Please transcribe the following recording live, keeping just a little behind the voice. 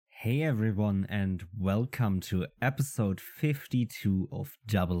Hey everyone, and welcome to episode 52 of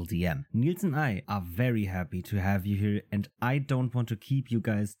Double DM. Niels and I are very happy to have you here, and I don't want to keep you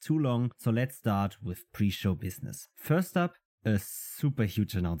guys too long, so let's start with pre-show business. First up, a super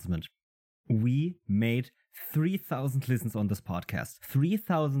huge announcement. We made 3,000 listens on this podcast.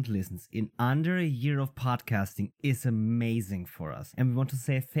 3,000 listens in under a year of podcasting is amazing for us. And we want to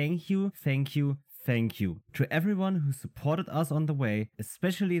say thank you to everyone who supported us on the way,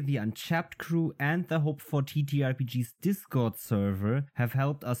 especially the Unchapped crew and the Hope for TTRPG's Discord server have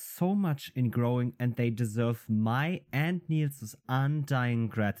helped us so much in growing, and they deserve my and Niels' undying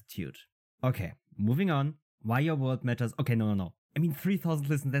gratitude. Okay, moving on. Why Your World Matters. Okay, no. I mean, 3,000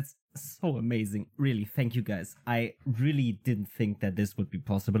 listens, that's so amazing. Really, thank you guys. I really didn't think that this would be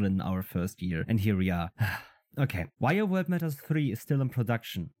possible in our first year, and here we are. Okay, Why Your World Matters 3 is still in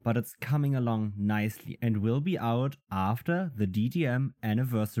production, but it's coming along nicely and will be out after the DDM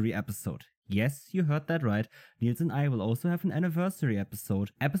anniversary episode. Yes, you heard that right. Niels and I will also have an anniversary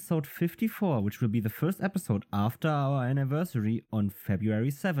episode, episode 54, which will be the first episode after our anniversary on February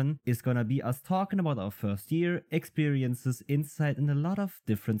 7, is gonna be us talking about our first year, experiences, insight, and a lot of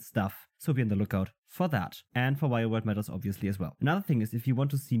different stuff. So be on the lookout for that. And for Why Your World Matters, obviously, as well. Another thing is, if you want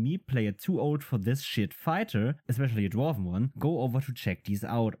to see me play a too old for this shit fighter, especially a dwarven one, go over to check these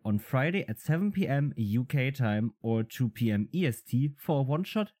out on Friday at 7 PM UK time or 2 PM EST for a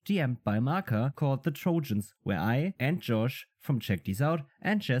one-shot DM'd by Marker called The Trojans, where I and Josh from Check These Out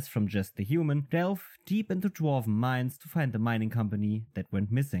and Jess from Just the Human delve deep into dwarven mines to find the mining company that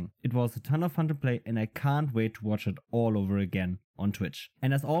went missing. It was a ton of fun to play, and I can't wait to watch it all over again on Twitch.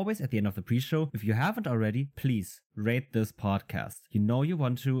 And as always, at the end of the pre-show, if you haven't already, please rate this podcast. You know you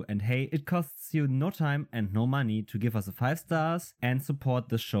want to, and hey, it costs you no time and no money to give us a 5 stars and support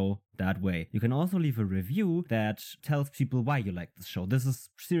the show that way. You can also leave a review that tells people why you like this show. This is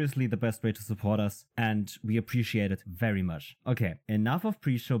seriously the best way to support us, and we appreciate it very much. Okay, enough of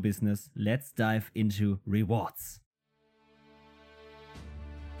pre-show business. Let's dive into rewards.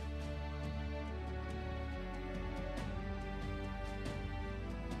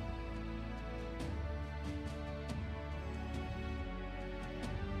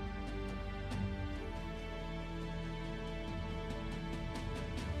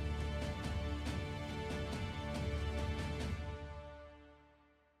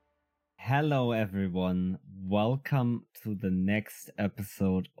 Hello everyone, welcome to the next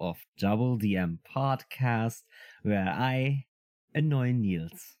episode of Double DM Podcast, where I annoy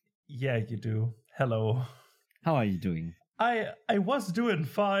Niels. Yeah, you do. Hello. How are you doing? I was doing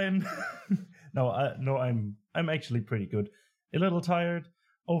fine. I'm actually pretty good. A little tired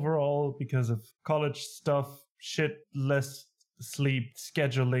overall because of college stuff, shit, less sleep,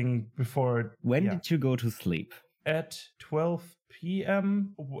 scheduling before. When did you go to sleep? At 12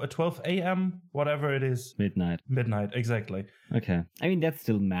 p.m., 12 a.m., whatever it is. Midnight, exactly. Okay. I mean, that's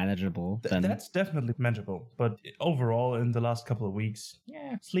still manageable. That's definitely manageable. But overall, in the last couple of weeks,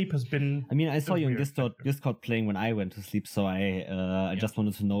 sleep has been... I mean, I saw you in Discord playing when I went to sleep, so I just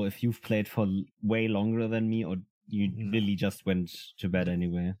wanted to know if you've played for way longer than me, or you really just went to bed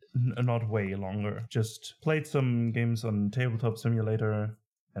anyway. Not way longer. Just played some games on Tabletop Simulator.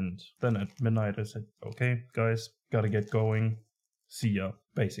 And then at midnight, I said, okay, guys, gotta get going. See ya,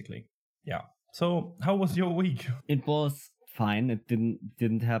 basically. Yeah. So, how was your week? It was fine. It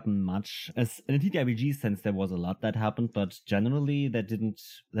didn't happen much. As in a TTRPG sense, there was a lot that happened, but generally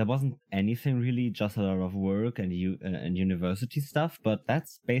there wasn't anything really, just a lot of work and university stuff, but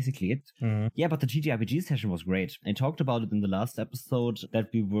that's basically it. Mm-hmm. Yeah, but the TTRPG session was great. I talked about it in the last episode, that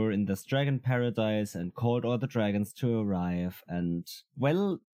we were in this dragon paradise and called all the dragons to arrive, and,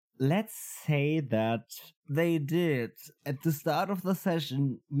 well, let's say that they did. At the start of the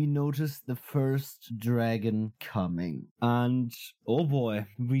session, we noticed the first dragon coming. And, oh boy,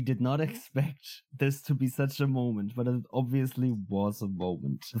 we did not expect this to be such a moment, but it obviously was a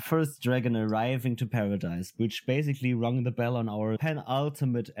moment. The first dragon arriving to paradise, which basically rung the bell on our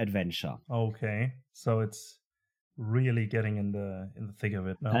penultimate adventure. Okay, so it's really getting in the thick of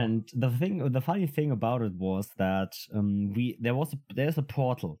it now. And the funny thing about it was that there's a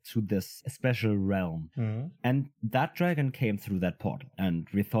portal to this special realm, and that dragon came through that portal, and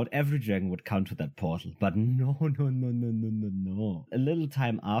we thought every dragon would come to that portal, but no. A little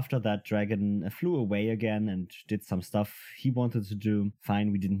time after, that dragon flew away again and did some stuff he wanted to do.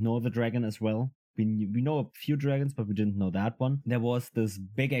 Fine, we didn't know the dragon as well. we know a few dragons, but we didn't know that one. There was this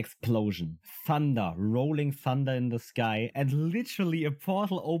big explosion, thunder, rolling thunder in the sky, and literally a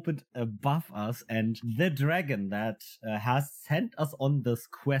portal opened above us, and the dragon that has sent us on this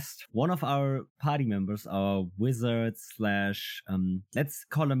quest, one of our party members, our wizard slash, let's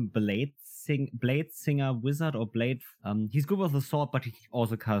call him Blade Singer Wizard or Blade. He's good with the sword, but he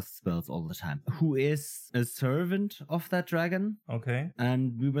also casts spells all the time. Who is a servant of that dragon. Okay.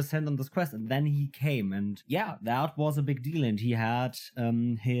 And we were sent on this quest, and then he came, and yeah, that was a big deal. And he had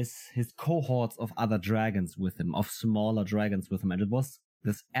his cohorts of other dragons with him, of smaller dragons with him, and it was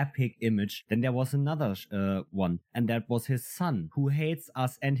this epic image. Then there was another one, and that was his son, who hates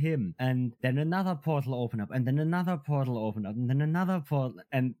us and him. And then another portal opened up, and then another portal opened up, and then another portal,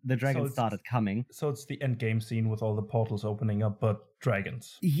 and the dragons started coming. So it's the end game scene with all the portals opening up, but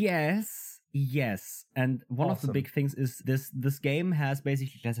dragons. Yes, and one of the big things is this game has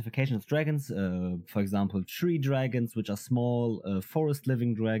basically classification of dragons. For example, tree dragons, which are small, forest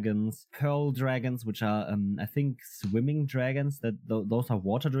living dragons, pearl dragons, which are I think swimming dragons. Those are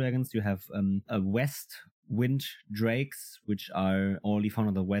water dragons. You have a west wind drakes, which are only found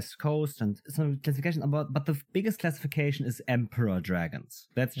on the west coast, and some classification about. But the biggest classification is emperor dragons.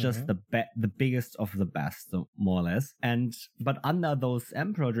 That's just the biggest of the best, so more or less. But under those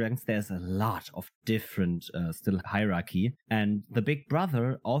emperor dragons, there's a lot of different still hierarchy. And the big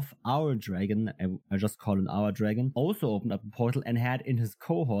brother of our dragon, I just call him our dragon, also opened up a portal and had in his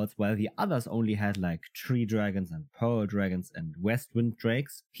cohorts, while the others only had like tree dragons and pearl dragons and west wind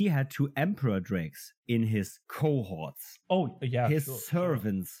drakes, he had 2 emperor drakes in his cohorts. Oh, yeah. His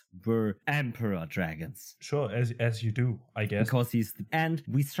servants were emperor dragons. Sure, as you do, I guess. Because and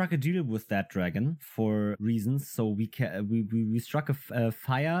we struck a deal with that dragon for reasons. So we struck a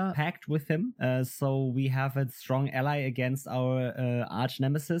fire pact with him. So we have a strong ally against our arch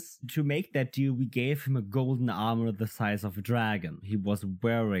nemesis. To make that deal, we gave him a golden armor the size of a dragon. He was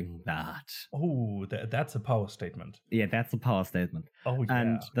wearing that. Oh, that's a power statement. Yeah, that's a power statement. Oh, yeah.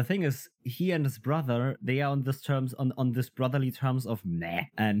 And the thing is, he and his brother, they are on this brotherly terms of meh.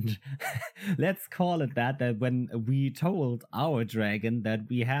 And let's call it that when we told our dragon that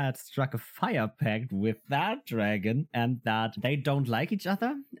we had struck a fire pact with that dragon and that they don't like each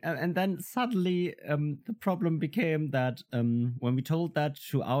other, and then suddenly the problem became that when we told that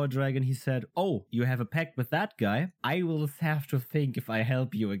to our dragon, he said, "Oh, you have a pact with that guy? I will have to think if I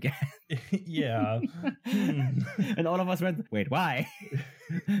help you again." Yeah. And all of us went, "Wait, why?"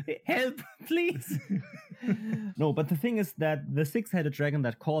 Help, please. No, but the thing is that the 6-headed dragon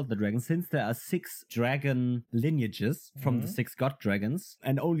that called the dragon, since there are 6 dragon lineages from the 6 god dragons,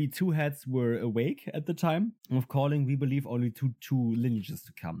 and only 2 heads were awake at the time of calling, we believe only two lineages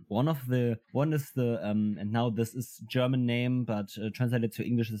to come. One is the and now this is German name, but translated to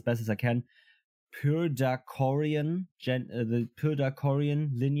English as best as I can, Pyrdakorian, the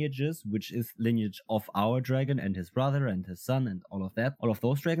Pyrdakorian lineages, which is lineage of our dragon and his brother and his son and all of that. All of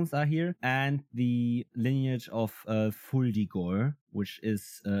those dragons are here. And the lineage of Fuldigor, which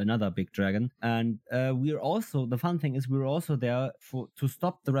is another big dragon. And the fun thing is we're also there to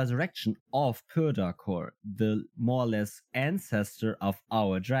stop the resurrection of Pyrdakor, the more or less ancestor of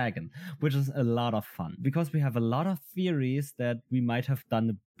our dragon, which is a lot of fun because we have a lot of theories that we might have done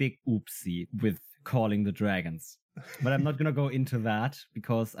a big oopsie with calling the dragons. But I'm not going to go into that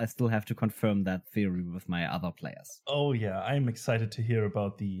because I still have to confirm that theory with my other players. Oh yeah, I'm excited to hear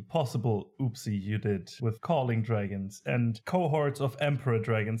about the possible oopsie you did with calling dragons and cohorts of emperor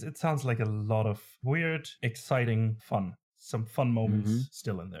dragons. It sounds like a lot of weird, exciting fun. Some fun moments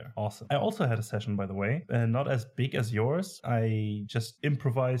still in there. Awesome. I also had a session, by the way, not as big as yours. I just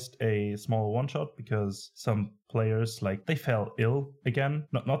improvised a small one-shot because some players, they fell ill again.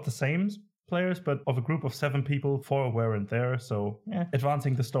 Not the same players, but of a group of 7 people, 4 weren't there, so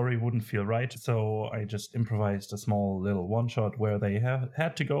advancing the story wouldn't feel right. So I just improvised a small little one-shot where they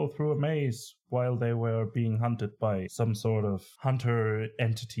had to go through a maze while they were being hunted by some sort of hunter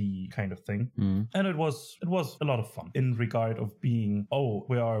entity kind of thing. And it was a lot of fun in regard of being,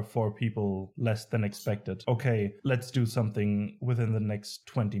 we are 4 people less than expected. Okay, let's do something within the next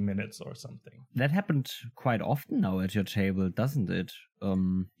 20 minutes or something. That happened quite often now at your table, doesn't it?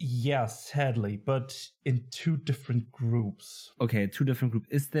 Yeah, sadly, but in 2 different groups. Okay, 2 different groups.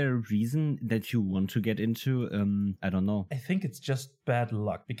 Is there a reason that you want to get into? I don't know. I think it's just bad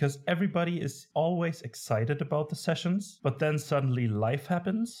luck because everybody is always excited about the sessions, but then suddenly life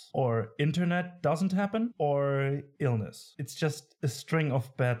happens, or internet doesn't happen, or illness. It's just a string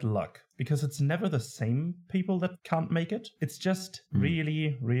of bad luck. because it's never the same people that can't make it. It's just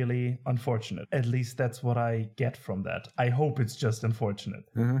really, really unfortunate. At least that's what I get from that. I hope it's just unfortunate.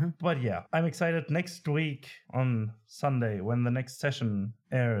 But yeah, I'm excited. Next week on Sunday, when the next session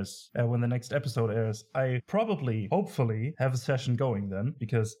airs, when the next episode airs, I probably, hopefully, have a session going then,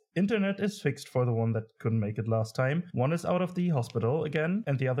 because internet is fixed for the one that couldn't make it last time. One is out of the hospital again,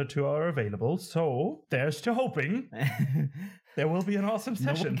 and the other two are available. So there's to hoping there will be an awesome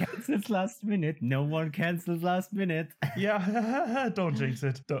session. No one cancels last minute. No one cancels last minute. Yeah, don't jinx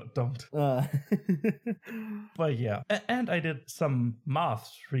it. Don't. But yeah, and I did some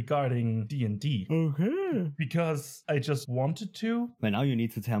math regarding D&D. Okay. Because I just wanted to. Well, now you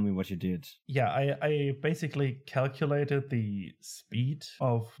need to tell me what you did. Yeah, I basically calculated the speed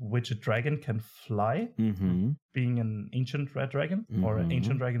of which a dragon can fly, being an ancient red dragon, or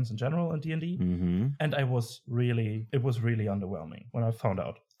ancient dragons in general in D&D. And it was really underwhelming when I found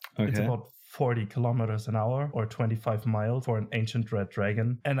out. Okay. It's about 40 kilometers an hour or 25 miles for an ancient red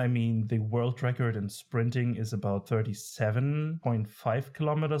dragon. And I mean, the world record in sprinting is about 37.5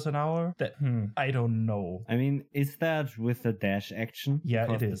 kilometers an hour. That, I don't know. I mean, is that with the dash action? Yeah,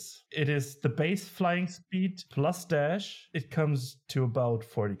 it is. It is the base flying speed plus dash. It comes to about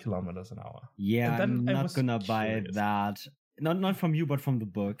 40 kilometers an hour. Yeah, I'm not gonna buy that. Not from you, but from the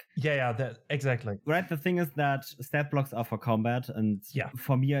book. Yeah, that exactly. Right, the thing is that stat blocks are for combat, and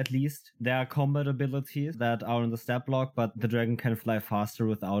for me at least, there are combat abilities that are in the stat block, but the dragon can fly faster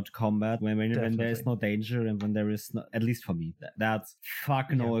without combat when there is no danger, and when there is no, at least for me, that's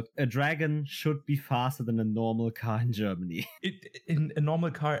fucking no. A dragon should be faster than a normal car in Germany. In a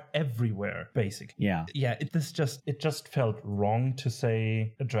normal car everywhere, basically. Yeah. Yeah, it just felt wrong to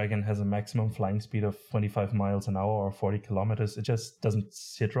say a dragon has a maximum flying speed of 25 miles an hour or 40 kilometers. It just doesn't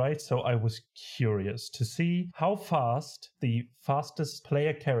sit right. So I was curious to see how fast the fastest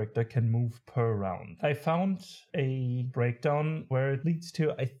player character can move per round. I found a breakdown where it leads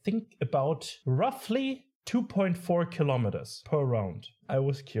to, I think, about roughly 2.4 kilometers per round. I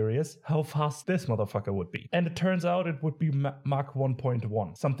was curious how fast this motherfucker would be. And it turns out it would be Mach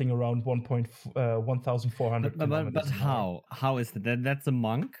 1.1, something around 1,400 kilometers. But how? How is that? That's a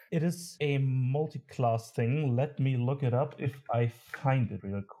monk? It is a multi-class thing. Let me look it up if I find it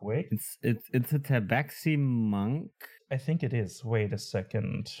real quick. It's a Tabaxi monk? I think it is. Wait a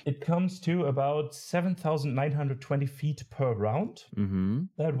second. It comes to about 7,920 feet per round.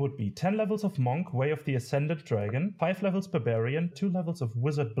 That would be 10 levels of Monk, Way of the Ascended Dragon, 5 levels Barbarian, 2 levels of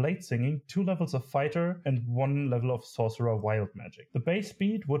Wizard Blade Singing, 2 levels of Fighter, and 1 level of Sorcerer Wild Magic. The base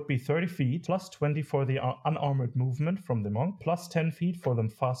speed would be 30 feet, plus 20 for the unarmored movement from the Monk, plus 10 feet for the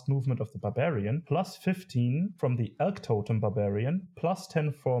fast movement of the Barbarian, plus 15 from the Elk Totem Barbarian, plus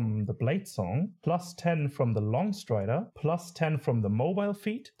 10 from the Blade Song, plus 10 from the Long Strider, plus 10 from the mobile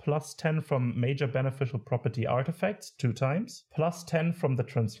feat, plus 10 from major beneficial property artifacts 2 times, plus 10 from the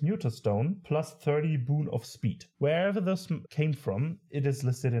transmuter stone, plus 30 boon of speed. Wherever this came from, it is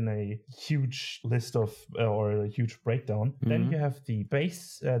listed in a huge list of, or a huge breakdown. Then you have the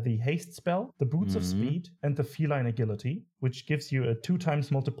base, the haste spell, the boots of speed, and the feline agility, which gives you a 2 times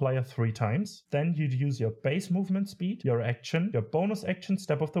multiplier 3 times. Then you'd use your base movement speed, your action, your bonus action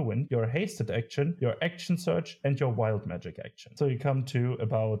Step of the Wind, your hasted action, your action surge, and your wild magic action. So you come to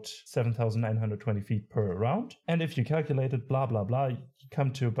about 7,920 feet per round. And if you calculate it, blah, blah, blah, you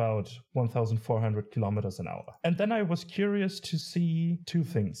come to about 1,400 kilometers an hour. And then I was curious to see 2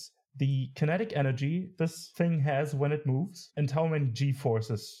 things. The kinetic energy this thing has when it moves, and how many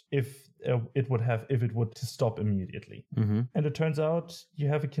G-forces if it would to stop immediately. And it turns out you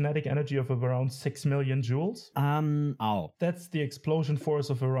have a kinetic energy of around 6 million joules. That's the explosion force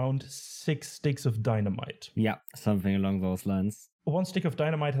of around 6 sticks of dynamite. Yeah, something along those lines. 1 stick of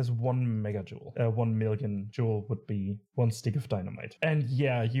dynamite has 1 megajoule. 1 million joule would be 1 stick of dynamite. And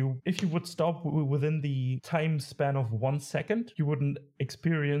yeah, if you would stop within the time span of 1 second, you wouldn't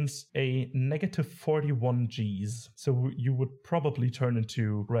experience a negative 41 Gs. So you would probably turn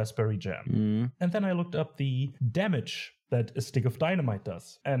into raspberry jam. And then I looked up the damage that a stick of dynamite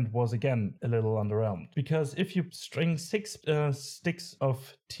does, and was again a little underwhelmed. Because if you string 6 sticks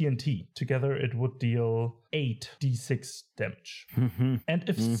of TNT together, it would deal 8d6 damage. And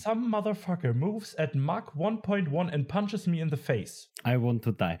if some motherfucker moves at Mach 1.1 and punches me in the face, I want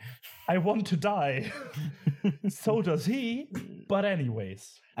to die. I want to die. So does he. But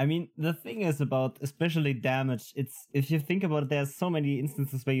anyways. I mean, the thing is about especially damage, it's, if you think about it, there's so many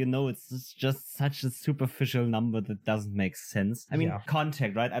instances where it's just such a superficial number that doesn't make sense. I mean,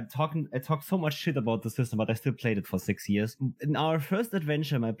 contact, right? I talk so much shit about the system, but I still played it for 6 years. In our first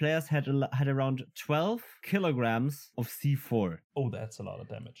adventure, my players had around 12 kilograms of C4. Oh, that's a lot of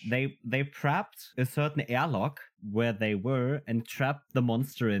damage. They prepped a certain airlock where they were and trapped the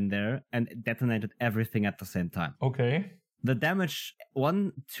monster in there and detonated everything at the same time. Okay. The damage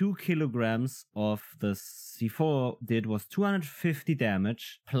 2 kilograms of the C4 did was 250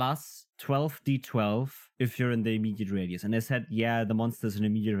 damage plus 12d12 if you're in the immediate radius. And I said, yeah, the monster's in the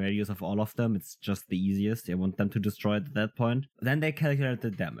immediate radius of all of them. It's just the easiest. I want them to destroy it at that point. Then they calculated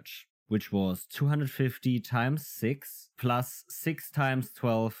the damage, which was 250 times 6 plus 6 times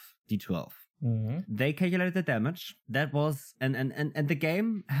 12d12. Mm-hmm. They calculated the damage. That was and the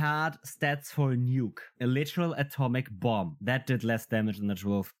game had stats for a nuke, a literal atomic bomb that did less damage than the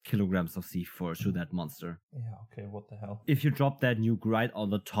 12 kilograms of C4 to that monster. Yeah, okay, what the hell? If you drop that nuke right on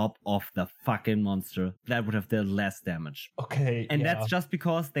the top of the fucking monster, that would have done less damage. Okay, and that's just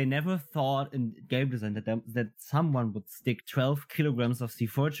because they never thought in game design that someone would stick 12 kilograms of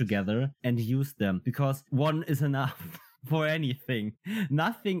C4 together and use them, because one is enough. For anything.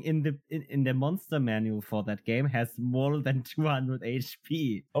 Nothing in the monster manual for that game has more than 200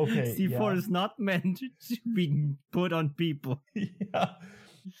 HP. Okay. C4 is not meant to be put on people. Yeah.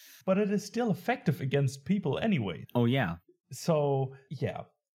 But it is still effective against people anyway. Oh, yeah. So, yeah.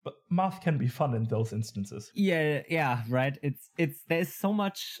 But math can be fun in those instances. Yeah, right. It's there's so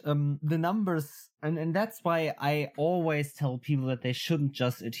much the numbers, and that's why I always tell people that they shouldn't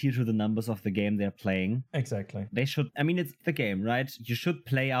just adhere to the numbers of the game they're playing. Exactly. They should, I mean, it's the game, right? You should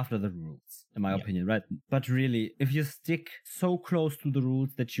play after the rules, in my opinion, right? But really, if you stick so close to the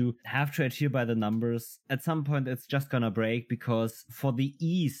rules that you have to adhere by the numbers, at some point it's just gonna break, because for the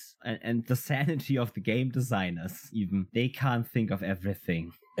ease and the sanity of the game designers, even, they can't think of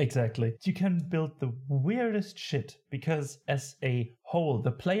everything. Exactly. You can build the weirdest shit, because as a whole,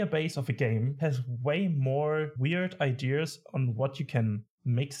 the player base of a game has way more weird ideas on what you can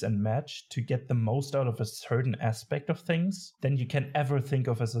mix and match to get the most out of a certain aspect of things than you can ever think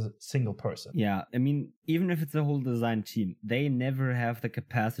of as a single person. Yeah, I mean, even if it's a whole design team, they never have the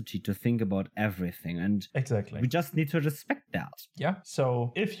capacity to think about everything, and exactly, we just need to respect that. Yeah,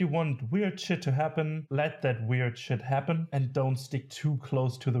 so if you want weird shit to happen, let that weird shit happen, and don't stick too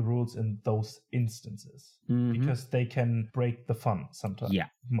close to the rules in those instances, because they can break the fun sometimes. Yeah.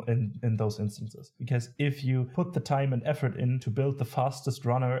 In those instances, because if you put the time and effort in to build the fastest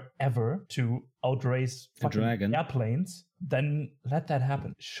runner ever to outrace fucking airplanes, then let that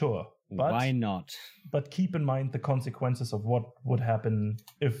happen. Sure. But why not? But keep in mind the consequences of what would happen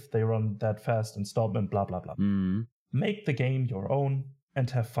if they run that fast and stop and blah, blah, blah. Make the game your own and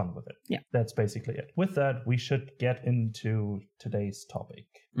have fun with it. Yeah. That's basically it. With that, we should get into today's topic.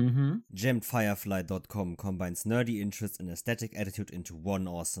 GemMedFirefly.com combines nerdy interest and aesthetic attitude into one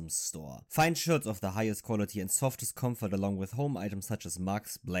awesome store. Find shirts of the highest quality and softest comfort, along with home items such as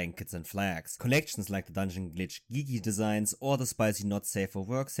mugs, blankets and flags. Collections like the Dungeon Glitch geeky designs or the spicy not safe for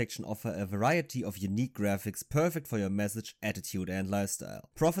work section offer a variety of unique graphics perfect for your message, attitude and lifestyle.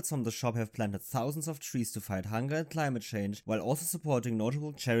 Profits from the shop have planted thousands of trees to fight hunger and climate change, while also supporting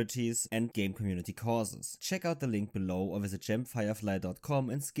notable charities and game community causes. Check out the link below or visit GemFirefly.com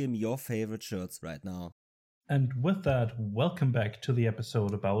and skim your favorite shirts right now. And with that, welcome back to the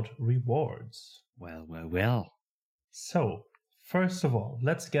episode about rewards. Well. So, first of all,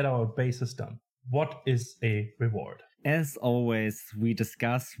 let's get our bases done. What is a reward? As always, we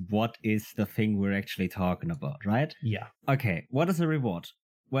discuss what is the thing we're actually talking about, right? Yeah. Okay, what is a reward?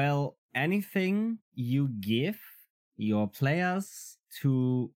 Well, anything you give your players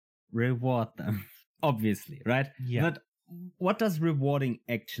to reward them, obviously, right? Yeah. But what does rewarding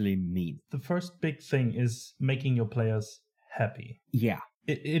actually mean? The first big thing is making your players happy. Yeah.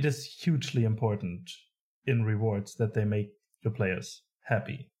 It is hugely important in rewards that they make your players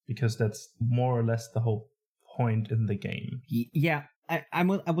happy, because that's more or less the whole point in the game. Yeah. I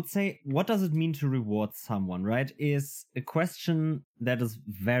would say, what does it mean to reward someone, right? Is a question that is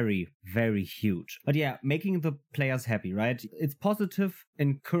very, very huge. But yeah, making the players happy, right? It's positive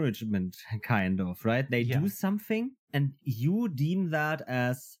encouragement, kind of, right? They do something and you deem that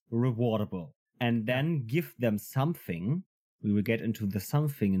as rewardable, and then give them something. We will get into the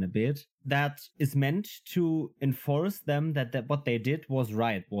something in a bit, that is meant to enforce them that what they did was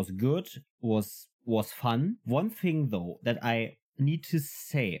right, was good, was fun. One thing though that I need to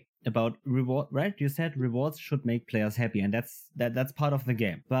say about reward, right? You said rewards should make players happy, and that's part of the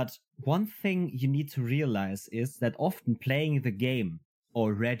game. But one thing you need to realize is that often playing the game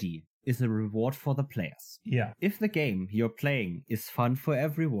already is a reward for the players. Yeah. If the game you're playing is fun for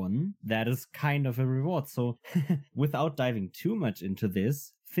everyone, that is kind of a reward. So without diving too much into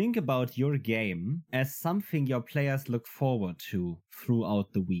this, think about your game as something your players look forward to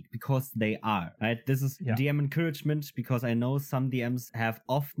throughout the week, because they are, right? This is DM encouragement, because I know some DMs have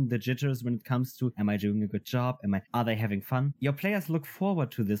often the jitters when it comes to, am I doing a good job? Are they having fun? Your players look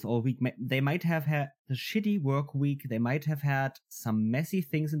forward to this all week. They might have had a shitty work week. They might have had some messy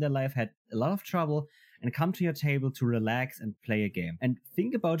things in their life, had a lot of trouble, and come to your table to relax and play a game. And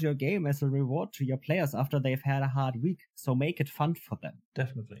think about your game as a reward to your players after they've had a hard week. So make it fun for them.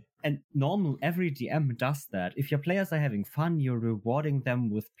 Definitely. And every DM does that. If your players are having fun, you're rewarding them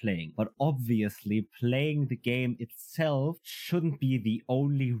with playing. But obviously, playing the game itself shouldn't be the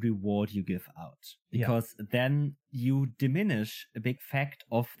only reward you give out. Because then you diminish a big fact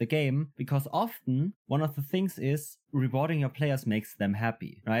of the game. Because often, one of the things is rewarding your players makes them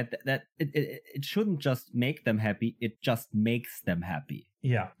happy, right? That it shouldn't just make them happy, it just makes them happy.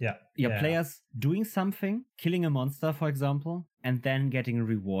 Your players doing something, killing a monster, for example, and then getting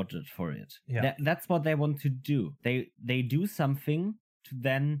rewarded for it. That's what they want to do. They do something to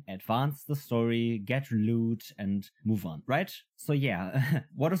then advance the story, get loot, and move on, right? So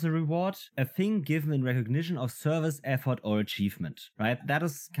what is a reward? A thing given in recognition of service, effort, or achievement, right? That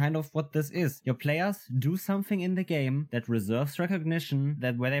is kind of what this is. Your players do something in the game that reserves recognition,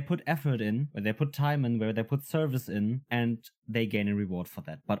 that where they put effort in, where they put time in, where they put service in, and they gain a reward for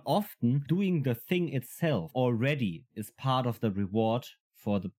that. But often, doing the thing itself already is part of the reward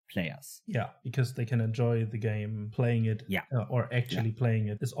for the players. Because they can enjoy the game, playing it, or actually playing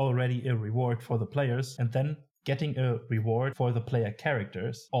it is already a reward for the players. And then getting a reward for the player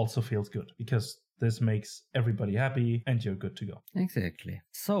characters also feels good, because this makes everybody happy and you're good to go. Exactly.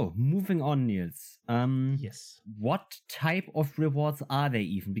 So, moving on, Niels. Yes. What type of rewards are they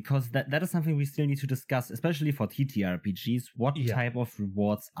even? Because that is something we still need to discuss, especially for TTRPGs. What type of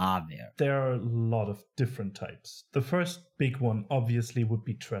rewards are there? There are a lot of different types. The first big one obviously would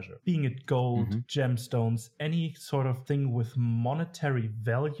be treasure. Being it gold, gemstones, any sort of thing with monetary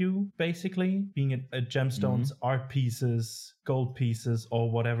value, basically. Being it gemstones, art pieces, gold pieces,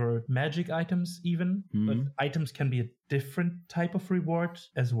 or whatever, magic items even. But items can be a different type of reward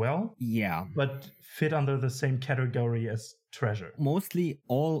as well. But fit under the same category as treasure. Mostly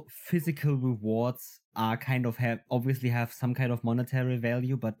all physical rewards are kind of obviously have some kind of monetary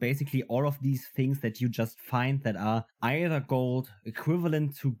value, but basically all of these things that you just find that are either gold,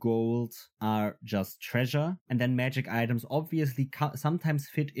 equivalent to gold, are just treasure. And then magic items obviously sometimes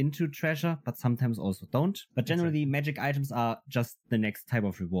fit into treasure, but sometimes also don't. But generally magic items are just the next type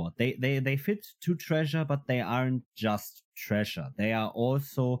of reward. They fit to treasure, but they aren't just treasure. They are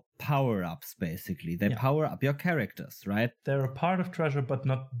also power-ups, basically. They power up your characters, right? They're a part of treasure, but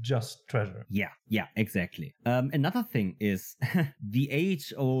not just treasure. Yeah, exactly. Another thing is the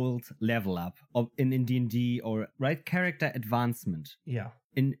age-old level up in D&D, or right, character advancement.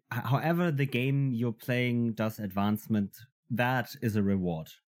 In however the game you're playing does advancement, that is a reward.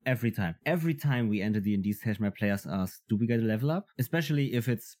 Every time we enter D&D session, my players ask, do we get a level up? Especially if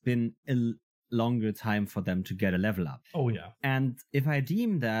it's been a longer time for them to get a level up. And if I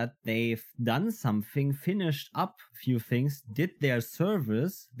deem that they've done something, finished up a few things, did their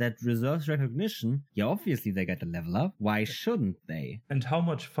service that reserves recognition, obviously they get a level up. Why shouldn't they? And how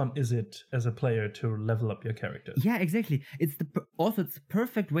much fun is it as a player to level up your characters? Yeah, exactly. It's the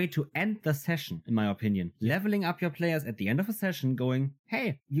perfect way to end the session, in my opinion. Leveling up your players at the end of a session, going,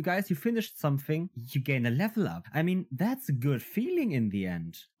 hey, you guys, you finished something, you gain a level up. I mean, that's a good feeling in the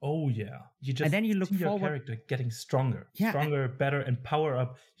end. You just and then you look see forward, your character getting stronger, better, and power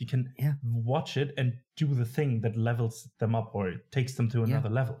up. You can watch it and do the thing that levels them up or takes them to another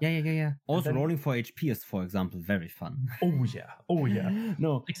level. Also, then, rolling for HP is, for example, very fun.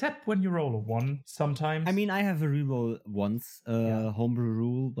 No, except when you roll a 1 sometimes. I mean, I have a reroll once, homebrew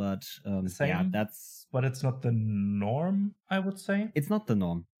rule, but but it's not the norm, I would say. It's not the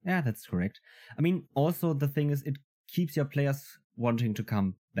norm. Yeah, that's correct. I mean, also the thing is, it keeps your players wanting to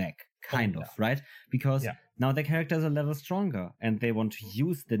come back, kind of, right? Because now their characters are a level stronger and they want to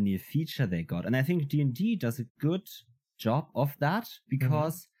use the new feature they got. And I think D&D does a good job of that,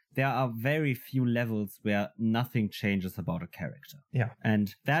 because there are very few levels where nothing changes about a character.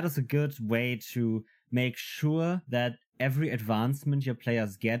 And that is a good way to make sure that every advancement your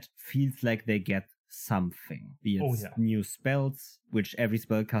players get feels like they get something, be it new spells, which every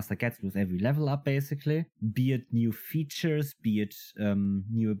spellcaster gets with every level up, basically, be it new features, be it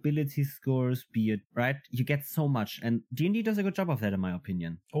new ability scores, be it, right? You get so much, and D&D does a good job of that, in my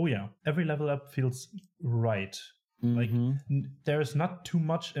opinion. Every level up feels right. Like, there's not too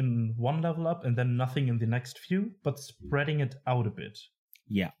much in one level up and then nothing in the next few, but spreading it out a bit.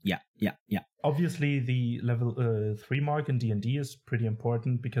 Yeah. Obviously, the level 3 mark in D&D is pretty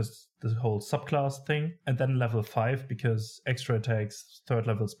important because the whole subclass thing, and then level 5 because extra attacks, third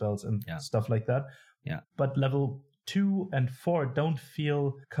level spells, and stuff like that. Yeah. But level 2 and 4 don't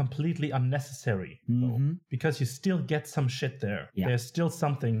feel completely unnecessary, though, because you still get some shit there. Yeah. There's still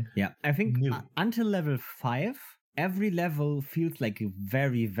something. Yeah, I think new. Until level 5, every level feels like a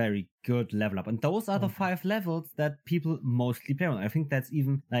very, very good level up. And those are the 5 levels that people mostly play on. I think that's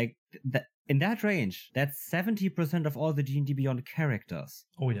even like that. In that range, that's 70% of all the D&D Beyond characters.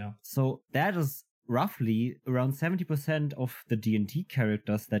 Oh, yeah. So that is roughly around 70% of the D&D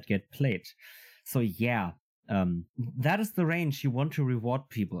characters that get played. So yeah, that is the range you want to reward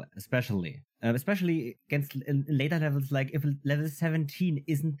people, especially against later levels. Like if level 17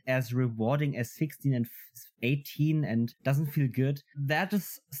 isn't as rewarding as 16 and 18 and doesn't feel good, that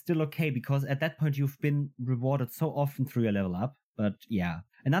is still okay because at that point you've been rewarded so often through your level up. But yeah.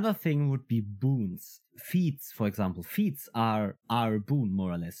 Another thing would be boons. Feats, for example. Feats are a boon,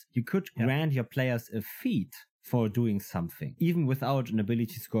 more or less. You could grant your players a feat for doing something, even without an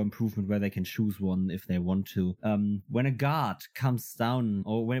ability score improvement where they can choose one if they want to. When a guard comes down,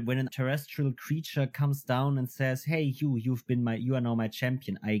 or when a terrestrial creature comes down and says, hey, you are now my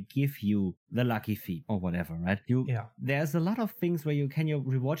champion, I give you the lucky feat, or whatever, right? There's a lot of things where you can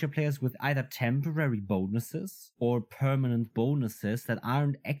reward your players with either temporary bonuses or permanent bonuses that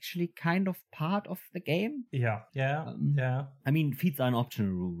aren't actually kind of part of the game. Yeah. I mean, feats are an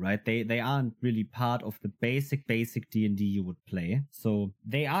optional rule, right? They aren't really part of the basic D&D you would play. So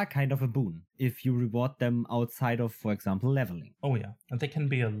they are kind of a boon if you reward them outside of, for example, leveling. Oh yeah, and they can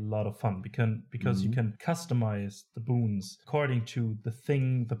be a lot of fun because you can customize the boons according to the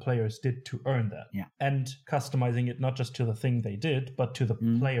thing the players did to earn that. Yeah. And customizing it not just to the thing they did, but to the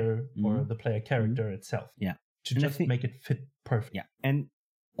player or the player character itself. Yeah. To just make it fit perfect. Yeah. And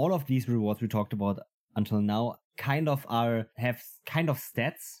all of these rewards we talked about until now have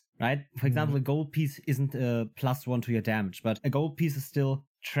stats. Right? For example, a gold piece isn't a +1 to your damage, but a gold piece is still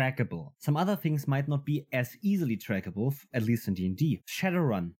trackable. Some other things might not be as easily trackable, at least in D&D.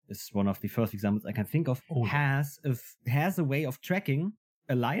 Shadowrun is one of the first examples I can think of. Has a way of tracking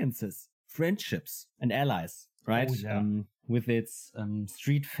alliances, friendships, and allies, right? With its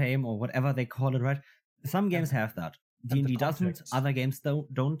street fame or whatever they call it, right? Some games have that. D&D doesn't, other games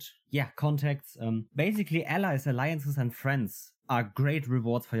don't. Yeah, contacts. Basically, allies, alliances, and friends are great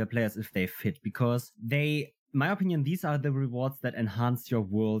rewards for your players if they fit, because in my opinion, these are the rewards that enhance your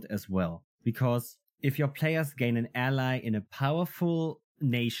world as well. Because if your players gain an ally in a powerful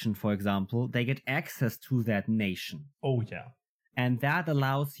nation, for example, they get access to that nation. Oh, yeah. And that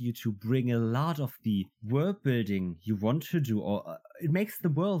allows you to bring a lot of the world building you want to do, or it makes the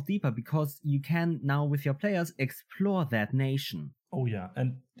world deeper because you can now with your players explore that nation. Oh yeah,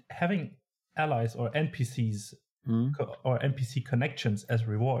 and having allies or NPCs or NPC connections as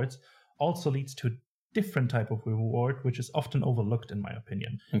rewards also leads to a different type of reward, which is often overlooked in my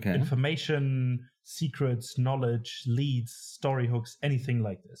opinion. Okay. Information, secrets, knowledge, leads, story hooks, anything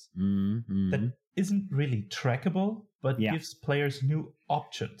like this. That isn't really trackable, but gives players new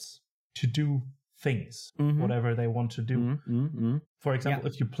options to do things, whatever they want to do. For example,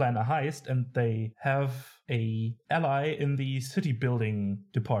 if you plan a heist and they have a ally in the city building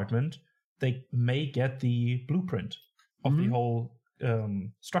department, they may get the blueprint of the whole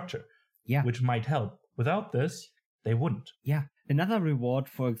structure, which might help. Without this, they wouldn't. Yeah. Another reward,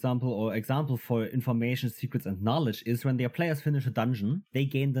 for example, for information, secrets, and knowledge is when their players finish a dungeon, they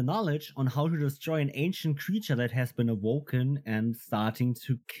gain the knowledge on how to destroy an ancient creature that has been awoken and starting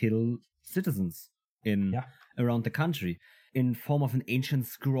to kill citizens around the country in form of an ancient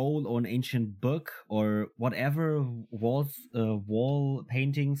scroll or an ancient book or whatever, wall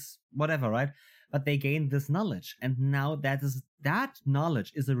paintings, whatever, right? But they gain this knowledge, and now that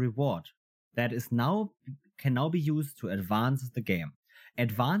knowledge is a reward that can now be used to advance the game.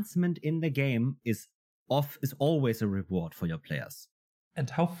 Advancement in the game is always a reward for your players. And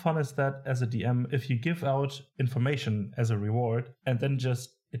how fun is that as a DM if you give out information as a reward and then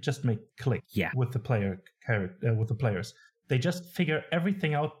it just make click with the with the players. They just figure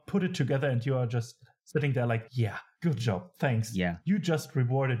everything out, put it together, and you are just sitting there like, yeah, good job, thanks. Yeah. You just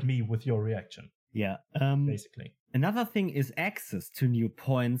rewarded me with your reaction. Yeah. Basically. Another thing is access to new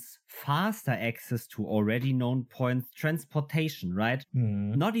points, faster access to already known points, transportation, right?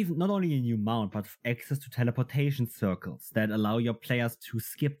 Not only a new mount, but access to teleportation circles that allow your players to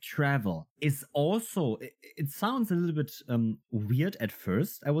skip travel is also, it sounds a little bit weird at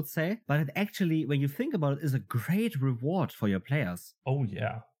first, I would say, but it actually, when you think about it, is a great reward for your players. Oh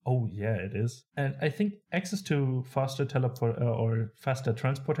yeah. Oh yeah, it is. And I think access to faster faster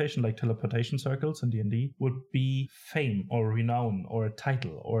transportation, like teleportation circles in D&D, would be fame or renown or a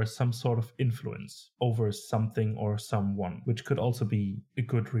title or some sort of influence over something or someone, which could also be a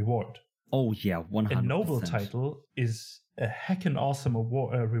good reward. Oh yeah, 100%. A noble title is a heckin' awesome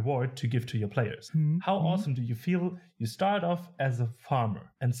reward to give to your players. How awesome do you feel? You start off as a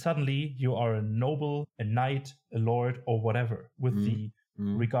farmer and suddenly you are a noble, a knight, a lord, or whatever with the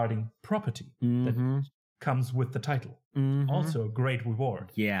regarding property that comes with the title. Also a great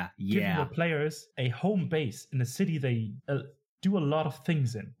reward. Yeah. Giving your players a home base in a city they do a lot of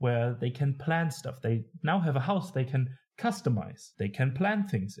things in, where they can plan stuff. They now have a house they can customize. They can plan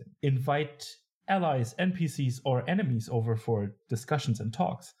things in. Invite allies, NPCs, or enemies over for discussions and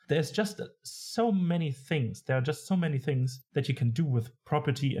talks. There's just so many things. There are just so many things that you can do with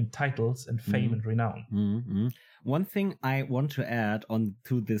property and titles and fame and renown. One thing I want to add on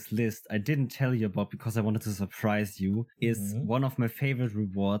to this list I didn't tell you about because I wanted to surprise you is one of my favorite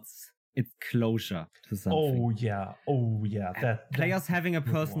rewards. It's closure to something. Oh yeah. That players having a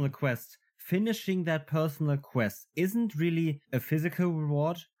personal quest. Finishing that personal quest isn't really a physical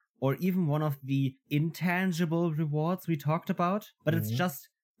reward or even one of the intangible rewards we talked about, but it's just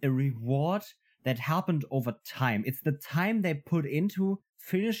a reward that happened over time. It's the time they put into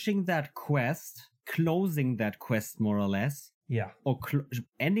finishing that quest, closing that quest more or less, or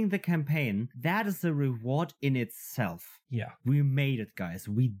ending the campaign. That is a reward in itself. Yeah. We made it, guys.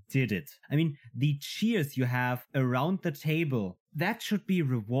 We did it. I mean, the cheers you have around the table, that should be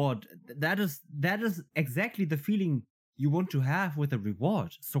reward. That is exactly the feeling you want to have with a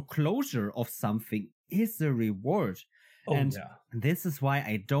reward. So closure of something is a reward. This is why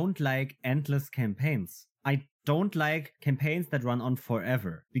I don't like endless campaigns. I don't like campaigns that run on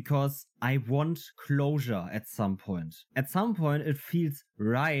forever because I want closure at some point. At some point, it feels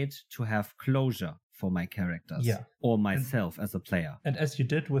right to have closure for my characters or myself as a player. And as you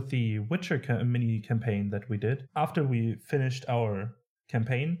did with the Witcher mini campaign that we did, after we finished our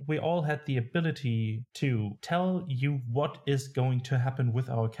campaign, we all had the ability to tell you what is going to happen with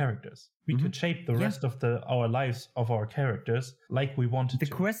our characters. We could shape the rest of our lives of our characters like we wanted to.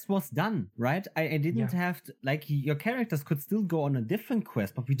 The quest was done, right? I didn't have to, your characters could still go on a different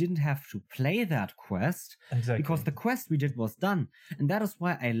quest, but we didn't have to play that quest. Exactly. Because the quest we did was done. And that is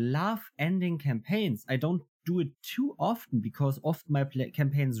why I love ending campaigns. I don't do it too often because often my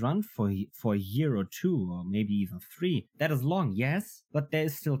campaigns run for a year or two or maybe even 3. That is long, yes, but there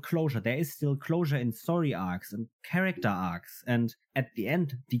is still closure. There is still closure in story arcs and character arcs and at the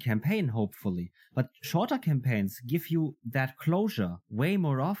end, the campaign, hopefully. But shorter campaigns give you that closure way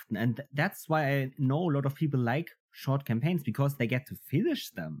more often. And that's why I know a lot of people like short campaigns because they get to finish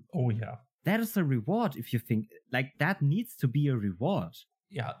them. Oh, yeah. That is a reward if you think that needs to be a reward.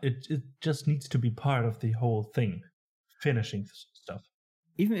 Yeah, it just needs to be part of the whole thing, finishing stuff.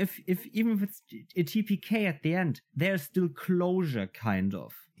 Even if it's a TPK at the end, there's still closure, kind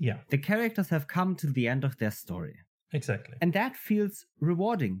of. Yeah. The characters have come to the end of their story. Exactly. And that feels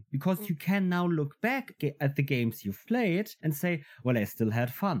rewarding because you can now look back at the games you've played and say, well, I still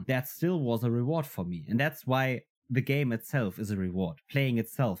had fun. That still was a reward for me. And that's why the game itself is a reward. Playing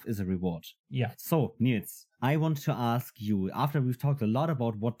itself is a reward. Yeah. So, Niels, I want to ask you, after we've talked a lot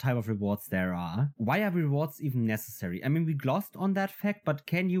about what type of rewards there are, why are rewards even necessary? I mean, we glossed on that fact, but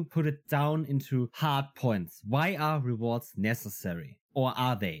can you put it down into hard points? Why are rewards necessary? Or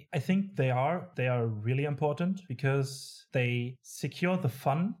are they? I think they are. They are really important because they secure the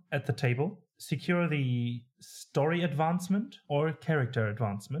fun at the table, secure the story advancement or character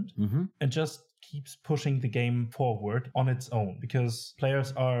advancement, and just keeps pushing the game forward on its own because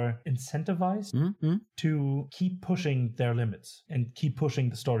players are incentivized to keep pushing their limits and keep pushing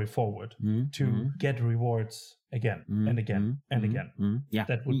the story forward to get rewards again and again and again. Yeah.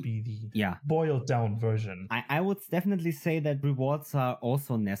 That would be the boiled down version. I would definitely say that rewards are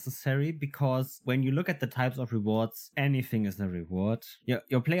also necessary because when you look at the types of rewards, anything is a reward.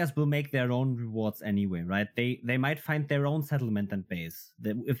 Your players will make their own rewards anyway, right? They might find their own settlement and base.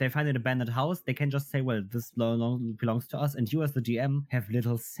 If they find an abandoned house, they can just say, well, this belongs to us, and you as the GM have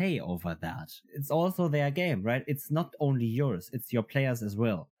little say over that. It's also their game, right? It's not only yours, it's your players as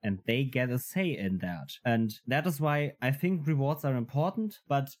well, and they get a say in that. And that is why I think rewards are important,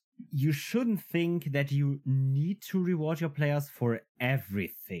 but you shouldn't think that you need to reward your players for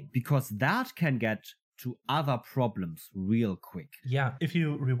everything, because that can get to other problems real quick. Yeah, if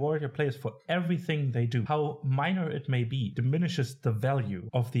you reward your players for everything they do, how minor it may be, diminishes the value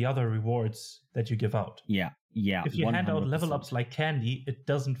of the other rewards that you give out. Yeah, Yeah, if you hand out 100%. level ups like candy, it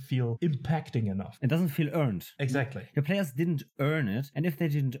doesn't feel impacting enough. It doesn't feel earned. Exactly. Your players didn't earn it, and if they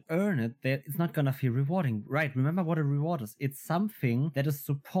didn't earn it, it's not gonna feel rewarding. Right, remember what a reward is. It's something that is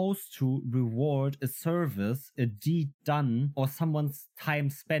supposed to reward a service, a deed done, or someone's time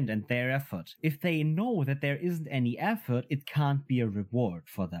spent and their effort. If they know that there isn't any effort, it can't be a reward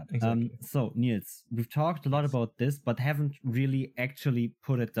for them. Exactly. So, Niels, we've talked a lot about this, but haven't really actually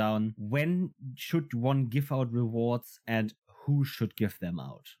put it down. When should one give out rewards and who should give them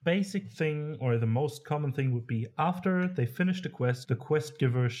out? Basic thing, or the most common thing, would be after they finish the quest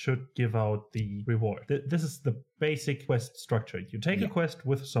giver should give out the reward. This is the basic quest structure. You take a quest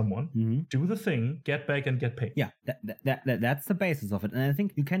with someone, do the thing, get back and get paid. Yeah, that's the basis of it. And I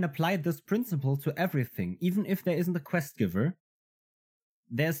think you can apply this principle to everything. Even if there isn't a quest giver,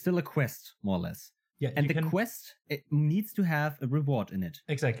 there's still a quest, more or less. Yeah, and the quest, it needs to have a reward in it.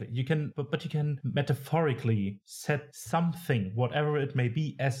 Exactly. You can, but you can metaphorically set something, whatever it may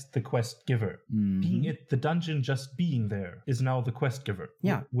be, as the quest giver. Being it the dungeon just being there is now the quest giver.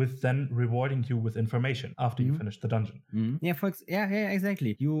 Yeah. With then rewarding you with information after you finish the dungeon. Yeah,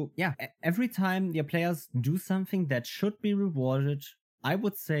 exactly. Every time your players do something that should be rewarded, I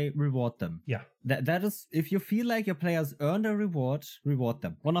would say reward them. Yeah. That is, if you feel like your players earned a reward, reward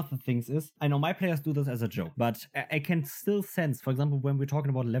them. One of the things is, I know my players do this as a joke, but I can still sense, for example, when we're talking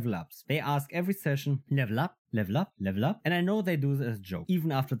about level ups, they ask every session, level up, level up, level up. And I know they do this as a joke.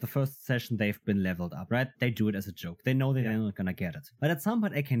 Even after the first session, they've been leveled up, right? They do it as a joke. They know that they're not gonna get it. But at some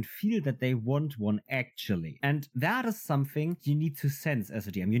point, I can feel that they want one actually. And that is something you need to sense as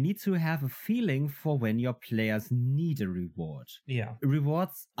a DM. You need to have a feeling for when your players need a reward. Yeah.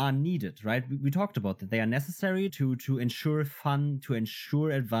 Rewards are needed, right? We talked about that. They are necessary to ensure fun, to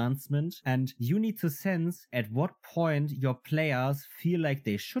ensure advancement. And you need to sense at what point your players feel like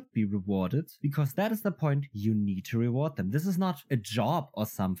they should be rewarded, because that is the point you need to reward them. This is not a job or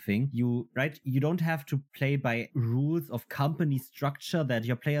something. You don't have to play by rules of company structure that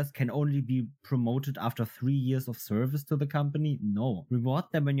your players can only be promoted after 3 years of service to the company. No. Reward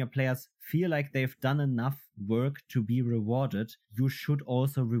them when your players feel like they've done enough work to be rewarded. You should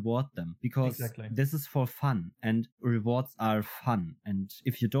also reward them, because this is for fun, and rewards are fun. And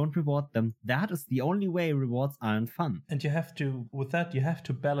if you don't reward them, that is the only way rewards aren't fun. And you have to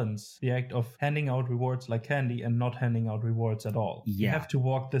balance the act of handing out rewards like candy and not handing out rewards at all. Yeah. You have to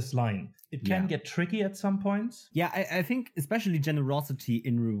walk this line. It can get tricky at some points. Yeah, I think especially generosity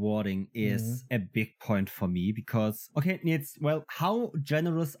in rewarding is a big point for me, because, okay, Niels, well, how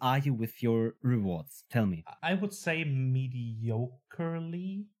generous are you with your rewards? Tell me. I would say mediocre,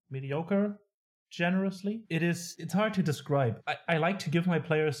 generously. It's hard to describe. I like to give my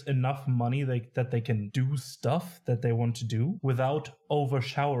players enough money that they can do stuff that they want to do without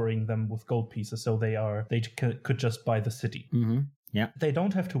overshowering them with gold pieces, so they could just buy the city. Yeah. They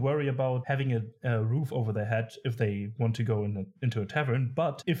don't have to worry about having a roof over their head if they want to go into a tavern,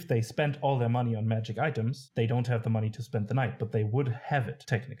 but if they spend all their money on magic items, they don't have the money to spend the night, but they would have it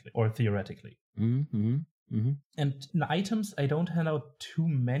technically or theoretically. And in items, I don't hand out too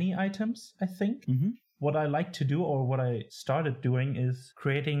many items, I think. What I like to do, or what I started doing, is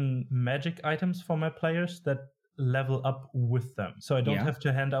creating magic items for my players that level up with them. So I don't have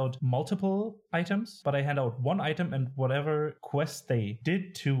to hand out multiple items, but I hand out one item, and whatever quest they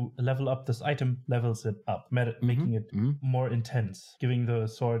did to level up this item levels it up, making it more intense, giving the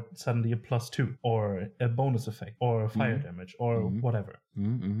sword suddenly a +2 or a bonus effect or fire damage or whatever.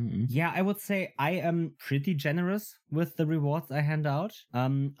 Yeah, I would say I am pretty generous with the rewards I hand out.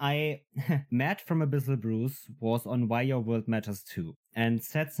 Matt from Abyssal Brews was on Why Your World Matters Too and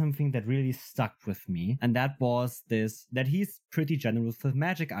said something that really stuck with me, and that was that he's pretty generous with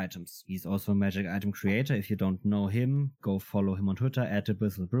magic items. He's also a magic item creator. If you don't know him, go follow him on Twitter at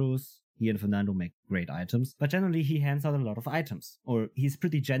Abyssal Brews. He and Fernando make great items, but generally he hands out a lot of items, or he's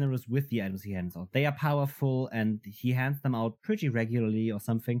pretty generous with the items he hands out. They are powerful and he hands them out pretty regularly or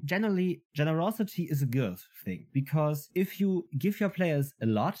something. Generally, generosity is a good thing, because if you give your players a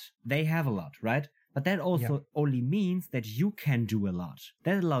lot, they have a lot, right? But that also only means that you can do a lot.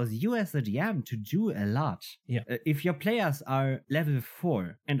 That allows you as a DM to do a lot. Yeah. If your players are level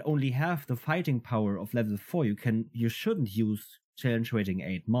 4 and only have the fighting power of level 4, you shouldn't use challenge rating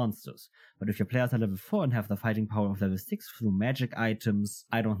 8 monsters. But if your players are level 4 and have the fighting power of level 6 through magic items,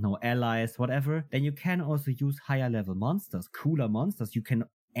 I don't know, allies, whatever, then you can also use higher level monsters, cooler monsters. You can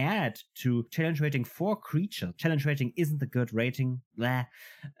add to challenge rating 4 creature. Challenge rating isn't a good rating, blah.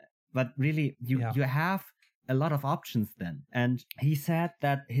 But really, you have a lot of options then. And he said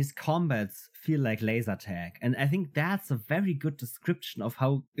that his combats feel like laser tag. And I think that's a very good description of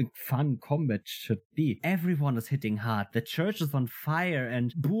how fun combat should be. Everyone is hitting hard. The church is on fire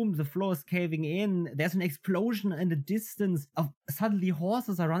and boom, the floor is caving in. There's an explosion in the distance of suddenly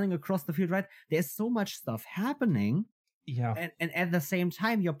horses are running across the field, right? There's so much stuff happening. Yeah. And at the same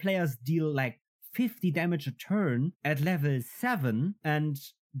time, your players deal like 50 damage a turn at level 7, and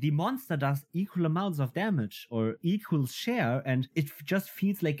the monster does equal amounts of damage or equal share, and it just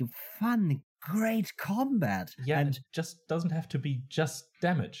feels like a fun, great combat. Yeah, and it just doesn't have to be just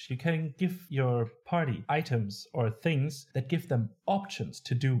damage. You can give your party items or things that give them options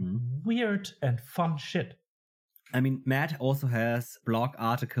to do weird and fun shit. I mean, Matt also has a blog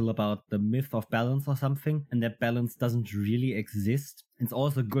article about the myth of balance or something, and that balance doesn't really exist. It's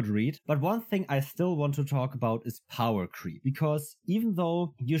also a good read. But one thing I still want to talk about is power creep. Because even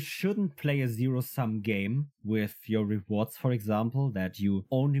though you shouldn't play a zero-sum game with your rewards, for example, that you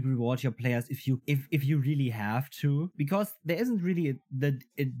only reward your players if you really have to, because there isn't really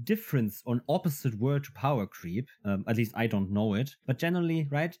a difference on opposite word to power creep. At least I don't know it. But generally,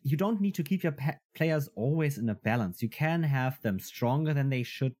 right, you don't need to keep your players always in a balance. You can have them stronger than they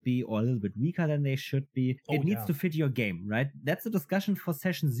should be or a little bit weaker than they should be. It needs to fit your game, right? That's a discussion for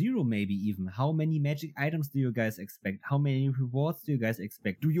session 0, maybe even. How many magic items do you guys expect? How many rewards do you guys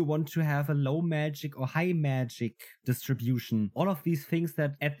expect? Do you want to have a low magic or high magic distribution? All of these things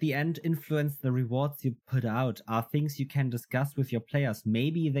that at the end influence the rewards you put out are things you can discuss with your players.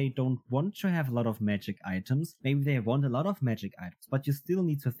 Maybe they don't want to have a lot of magic items. Maybe they want a lot of magic items, but you still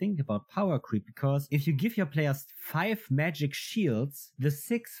need to think about power creep, because if you give your players 5 magic shields, the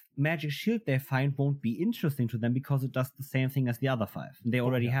 6th magic shield they find won't be interesting to them because it does the same thing as the other 5. They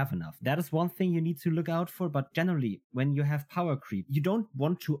already have enough. That is one thing you need to look out for, but generally, when you have power creep, you don't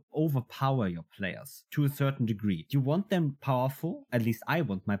want to overpower your players to a certain degree. You want them powerful. At least I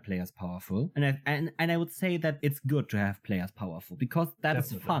want my players powerful. And I would say that it's good to have players powerful because that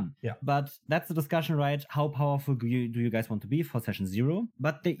is fun. Yeah. But that's the discussion, right? How powerful do you guys want to be for session 0?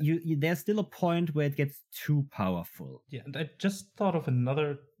 But there's still a point where it gets too powerful. Yeah, and I just thought of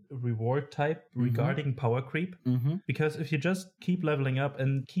another reward type regarding power creep, because if you just keep leveling up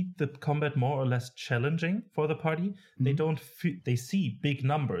and keep the combat more or less challenging for the party, they see big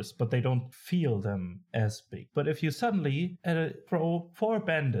numbers, but they don't feel them as big. But if you suddenly throw 4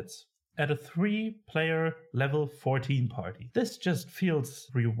 bandits at a 3-player level 14 party, this just feels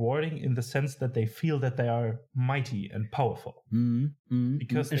rewarding in the sense that they feel that they are mighty and powerful.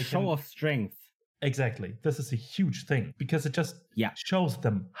 Because a show of strength. Exactly. This is a huge thing because it just shows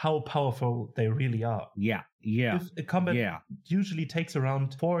them how powerful they really are. Yeah. If a combat usually takes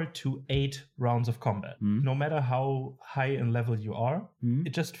around 4 to 8 rounds of combat, no matter how high in level you are,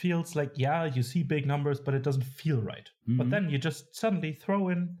 it just feels like, you see big numbers, but it doesn't feel right. But then you just suddenly throw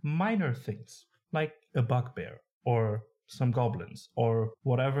in minor things like a bugbear or some goblins or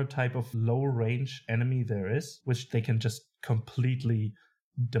whatever type of low range enemy there is, which they can just completely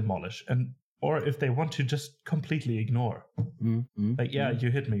demolish. Or if they want to just completely ignore. You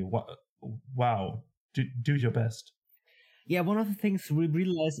hit me. Wow. Do your best. Yeah, one of the things we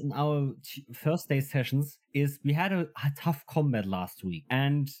realized in our first day sessions is we had a tough combat last week,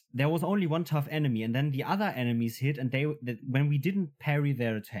 and there was only one tough enemy, and then the other enemies hit, and when we didn't parry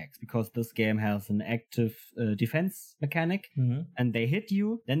their attacks, because this game has an active defense mechanic, and they hit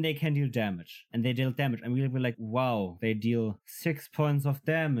you, then they can deal damage, and they deal damage, and we were like, wow, they deal 6 points of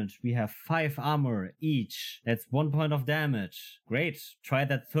damage, we have 5 armor each, that's 1 point of damage, great, try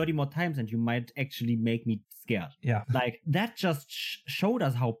that 30 more times, and you might actually make me scared. Yeah. Like, that just showed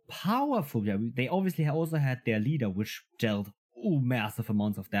us how powerful we are. They obviously also had their leader, which dealt massive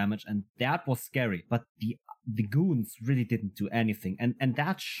amounts of damage, and that was scary. But the goons really didn't do anything. And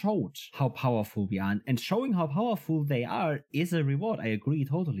that showed how powerful we are. And showing how powerful they are is a reward. I agree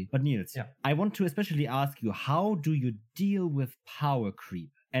totally. But Niels, I want to especially ask you, how do you deal with power creep?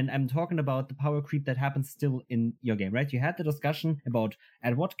 And I'm talking about the power creep that happens still in your game, right? You had the discussion about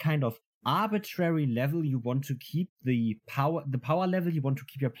at what kind of arbitrary level you want to keep the power level you want to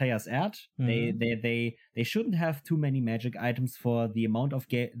keep your players at. They shouldn't have too many magic items for the amount of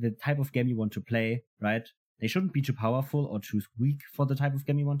the type of game you want to play, right? They shouldn't be too powerful or too weak for the type of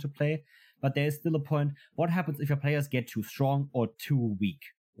game you want to play. But there is still a point. What happens if your players get too strong or too weak?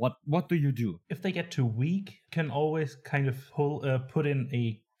 What do you do? If they get too weak, you can always kind of put in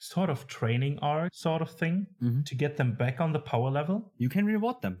a sort of training arc sort of thing to get them back on the power level. You can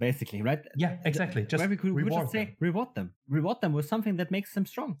reward them, basically, right? Yeah, exactly. Just we could just say reward them. Reward them with something that makes them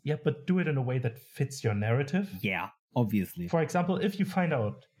strong. Yeah, but do it in a way that fits your narrative. Yeah. Obviously. For example, if you find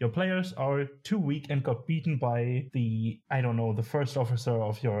out your players are too weak and got beaten by the first officer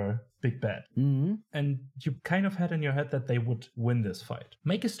of your big bad, and you kind of had in your head that they would win this fight,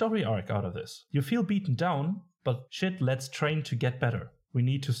 make a story arc out of this. You feel beaten down, but shit, let's train to get better. We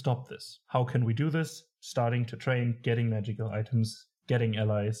need to stop this. How can we do this? Starting to train, getting magical items, getting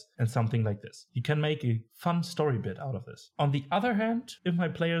allies, and something like this. You can make a fun story bit out of this. On the other hand, if my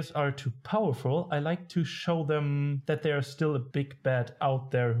players are too powerful, I like to show them that there is still a big bad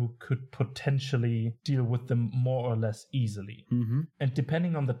out there who could potentially deal with them more or less easily. And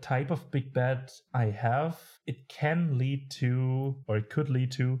depending on the type of big bad I have, it can lead to, or it could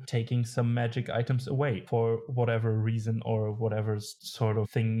lead to, taking some magic items away for whatever reason or whatever sort of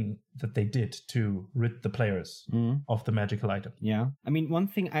thing that they did to rid the players of the magical item. Yeah. I mean, one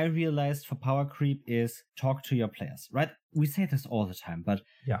thing I realized for power creep is talk to your players, right? We say this all the time, but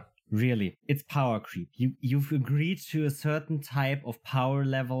yeah, really, it's power creep. You've agreed to a certain type of power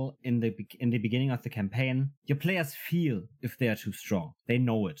level in the beginning of the campaign. Your players feel if they are too strong. They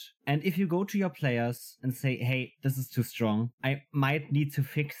know it. And if you go to your players and say, hey, this is too strong, I might need to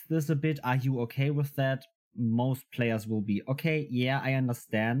fix this a bit. Are you okay with that? Most players will be, okay, yeah, I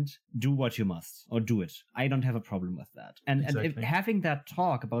understand. Do what you must, or do it. I don't have a problem with that. And if having that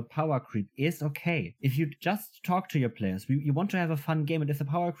talk about power creep is okay. If you just talk to your players, you want to have a fun game, and if the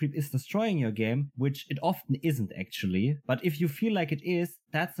power creep is destroying your game, which it often isn't actually, but if you feel like it is,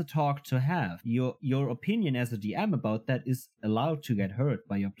 that's a talk to have. Your opinion as a DM about that is allowed to get heard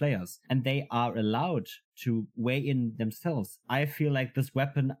by your players, and they are allowed to weigh in themselves. I feel like this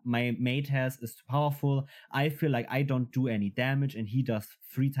weapon my mate has is too powerful. I feel like I don't do any damage and he does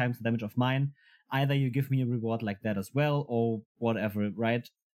 3 times the damage of mine. Either you give me a reward like that as well, or whatever, right?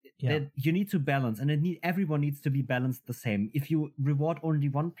 Yeah. You need to balance, and everyone needs to be balanced the same. If you reward only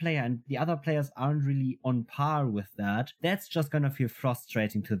one player and the other players aren't really on par with that, that's just gonna feel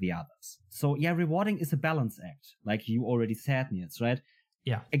frustrating to the others. So yeah, rewarding is a balance act, like you already said, Niels, right?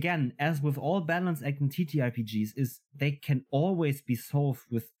 Yeah. Again, as with all balance act in TTRPGs, is they can always be solved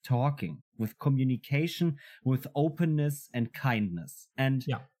with talking, with communication, with openness and kindness. And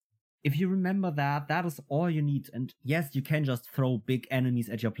if you remember that, that is all you need. And yes, you can just throw big enemies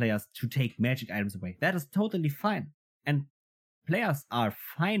at your players to take magic items away. That is totally fine. And players are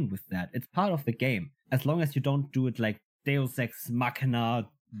fine with that. It's part of the game. As long as you don't do it like Deus Ex Machina,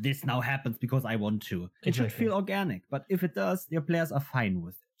 this now happens because I want to. It should feel organic, but if it does, your players are fine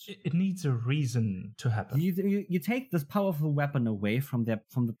with it. It needs a reason to happen. You take this powerful weapon away from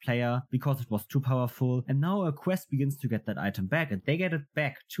the player because it was too powerful, and now a quest begins to get that item back, and they get it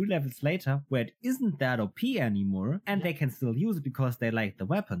back 2 levels later where it isn't that OP anymore, and they can still use it because they like the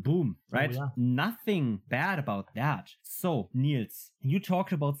weapon. Boom, right? Oh, yeah. Nothing bad about that. So, Niels, you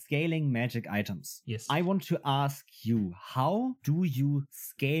talked about scaling magic items. Yes. I want to ask you, how do you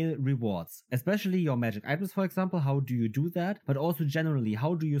scale rewards? Especially your magic items, for example, how do you do that? But also generally,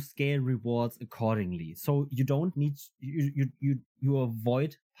 how do you scale rewards accordingly? So you don't need, you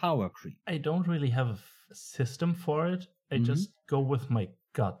avoid power creep. I don't really have a system for it. I just go with my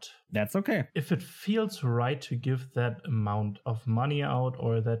gut. That's okay. If it feels right to give that amount of money out,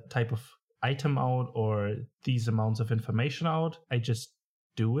 or that type of item out, or these amounts of information out, I just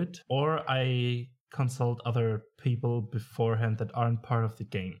do it. Or I consult other people beforehand that aren't part of the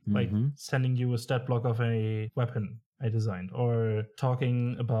game, like sending you a stat block of a weapon I designed, or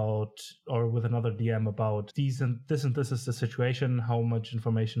talking about, or with another DM about these and this is the situation, how much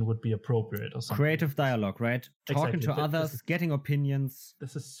information would be appropriate or something. Creative dialogue, right? Talking Exactly. to others, getting opinions.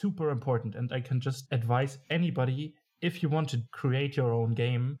 This is super important, and I can just advise anybody, if you want to create your own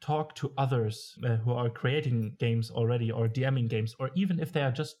game, talk to others who are creating games already, or DMing games, or even if they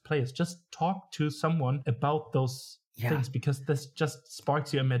are just players, just talk to someone about those things, because this just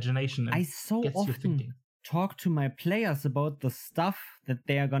sparks your imagination and gets you thinking. Talk to my players about the stuff that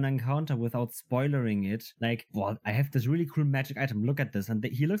they are gonna encounter without spoilering it. Like, well, I have this really cool magic item, look at this. And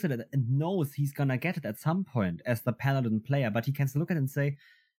he looks at it and knows he's gonna get it at some point as the paladin player, but he can still look at it and say,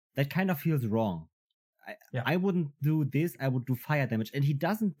 that kind of feels wrong. I wouldn't do this, I would do fire damage. And he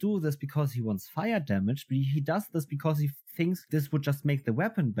doesn't do this because he wants fire damage, but he does this because he thinks this would just make the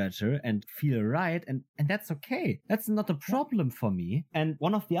weapon better and feel right, and that's okay. That's not a problem for me. And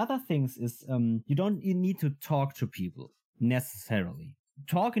one of the other things is you need to talk to people necessarily.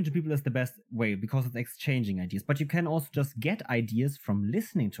 Talking to people is the best way because it's exchanging ideas, but you can also just get ideas from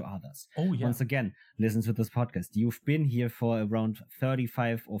listening to others. Oh, yeah. Once again, listen to this podcast. You've been here for around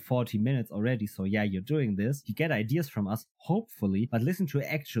 35 or 40 minutes already, so yeah, you're doing this. You get ideas from us, hopefully, but listen to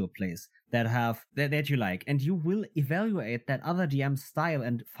actual plays. that you like, and you will evaluate that other DM's style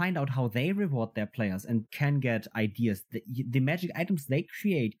and find out how they reward their players and can get ideas. The magic items they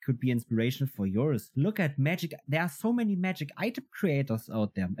create could be inspiration for yours. Look at magic. There are so many magic item creators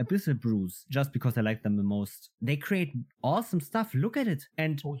out there. Abyssal Brews, just because I like them the most. They create awesome stuff. Look at it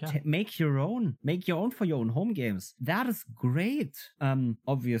and make your own. Make your own for your own home games. That is great.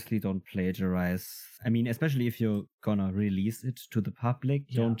 Obviously don't plagiarize. I mean, especially if you're gonna release it to the public,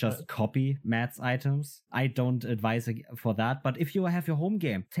 don't just copy Matt's items. I don't advise for that. But if you have your home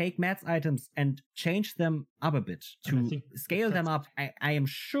game, take Matt's items and change them up a bit to scale them up. I am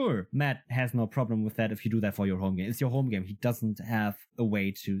sure Matt has no problem with that if you do that for your home game. It's your home game. He doesn't have a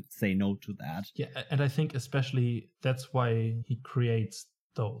way to say no to that. Yeah, and I think especially that's why he creates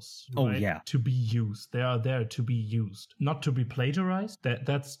those, right? To be used. They are there to be used, not to be plagiarized.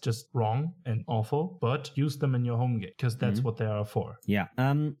 That's just wrong and awful, but use them in your home game because that's what they are for. Yeah.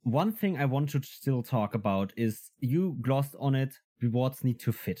 One thing I want to still talk about is you glossed on it. Rewards need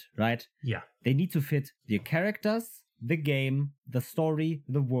to fit, right? Yeah. They need to fit the characters, the game, the story,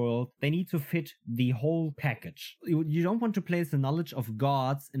 the world. They need to fit the whole package. You don't want to place the knowledge of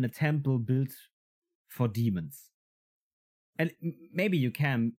gods in a temple built for demons. And maybe you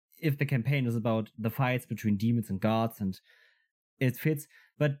can if the campaign is about the fights between demons and gods and it fits,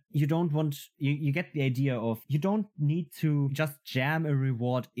 but you don't want, you get the idea of, you don't need to just jam a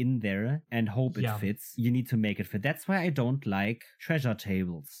reward in there and hope it fits. You need to make it fit. That's why I don't like treasure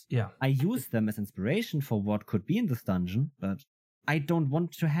tables. Yeah. I use them as inspiration for what could be in this dungeon, but I don't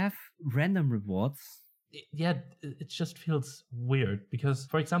want to have random rewards. Yeah, it just feels weird because,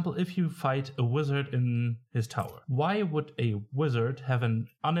 for example, if you fight a wizard in his tower, why would a wizard have an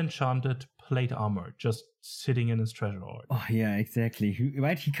unenchanted plate armor just sitting in his treasure hoard? Oh, yeah, exactly.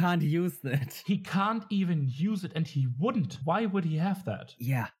 Right? He can't use that. He can't even use it, and he wouldn't. Why would he have that?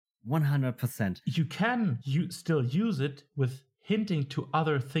 Yeah, 100%. You can still use it with hinting to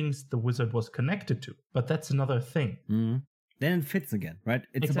other things the wizard was connected to, but that's another thing. Mm-hmm. Then it fits again, right?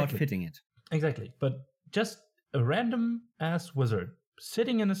 It's about fitting it. Exactly, but just a random ass wizard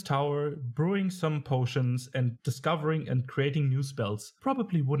sitting in his tower, brewing some potions and discovering and creating new spells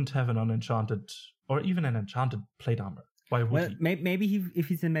probably wouldn't have an unenchanted or even an enchanted plate armor. Why would he? Maybe if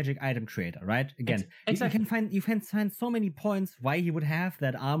he's a magic item creator, right? Again, exactly. you can find so many points why he would have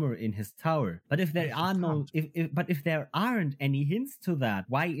that armor in his tower. But if there if there aren't any hints to that,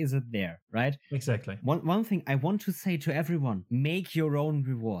 why is it there, right? Exactly. One thing I want to say to everyone: make your own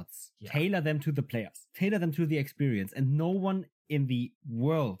rewards, tailor them to the players, tailor them to the experience, and no one in the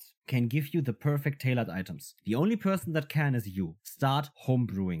world can give you the perfect tailored items. The only person that can is you. Start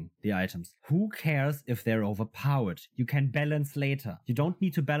homebrewing the items. Who cares if they're overpowered? You can balance later. You don't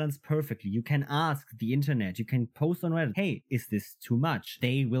need to balance perfectly. You can ask the internet. You can post on Reddit. Hey, is this too much?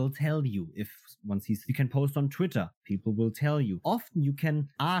 They will tell you. You can post on Twitter. People will tell you. Often you can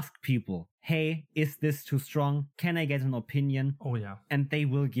ask people, hey, is this too strong? Can I get an opinion? Oh, yeah. And they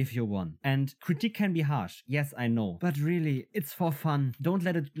will give you one. And critique can be harsh. Yes, I know. But really, it's for fun. Don't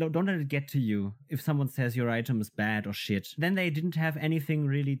let it get to you. If someone says your item is bad or shit, then they didn't have anything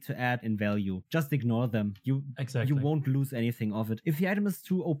really to add in value. Just ignore them. You won't lose anything of it. If the item is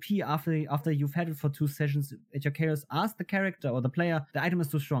too OP after you've had it for 2 sessions at your chaos, ask the character or the player, the item is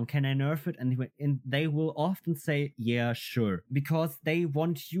too strong. Can I nerf it? And they will often say, yeah, sure. Because they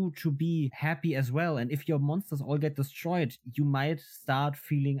want you to be happy as well. And if your monsters all get destroyed, you might start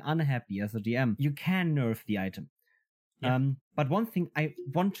feeling unhappy as a DM. You can nerf the item. Yeah. But one thing I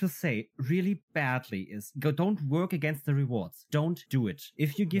want to say really badly is don't work against the rewards. Don't do it.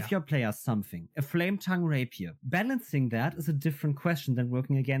 If you give your players something, a flame tongue rapier, balancing that is a different question than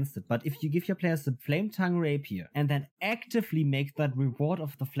working against it. But if you give your players a flame tongue rapier and then actively make that reward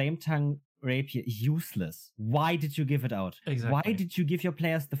of the flame tongue rapier useless, why did you give it out? Exactly. Why did you give your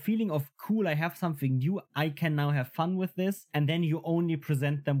players the feeling of, cool, I have something new, I can now have fun with this, and then you only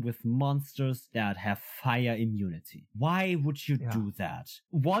present them with monsters that have fire immunity? Why would you do that?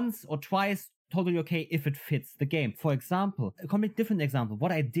 Once or twice, totally okay if it fits the game. For example, a completely different example,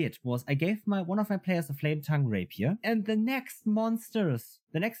 what I did was I gave one of my players a flame tongue rapier, and the next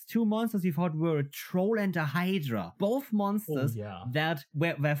 2 monsters he fought were a troll and a hydra. Both monsters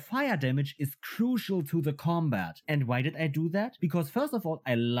where fire damage is crucial to the combat. And why did I do that? Because first of all,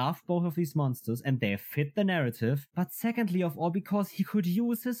 I love both of these monsters and they fit the narrative. But secondly of all, because he could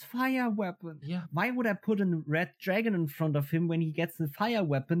use his fire weapon. Yeah. Why would I put a red dragon in front of him when he gets a fire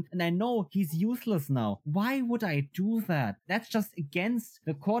weapon and I know he's useless now? Why would I do that? That's just against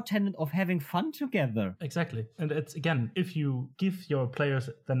the core tenet of having fun together. Exactly. And it's, again, if you give your players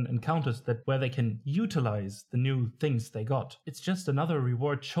players then encounters that where they can utilize the new things they got, it's just another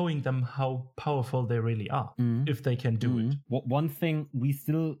reward showing them how powerful they really are if they can do it. One thing we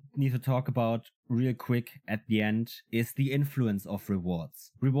still need to talk about real quick at the end is the influence of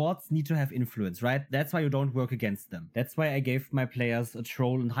rewards. Rewards need to have influence, right? That's why you don't work against them. That's why I gave my players a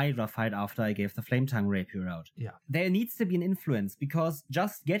troll and Hydra fight after I gave the Flame Tongue Rapier out. Yeah. There needs to be an influence because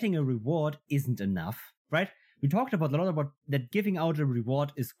just getting a reward isn't enough, right? We talked about a lot about that giving out a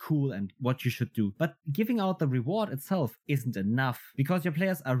reward is cool and what you should do. But giving out the reward itself isn't enough because your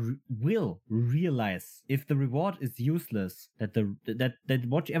players will realize if the reward is useless, that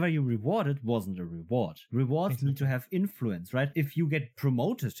whatever you rewarded wasn't a reward. Rewards need to have influence, right? If you get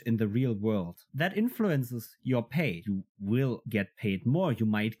promoted in the real world, that influences your pay. You will get paid more. You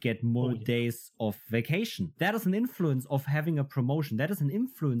might get more days of vacation. That is an influence of having a promotion. That is an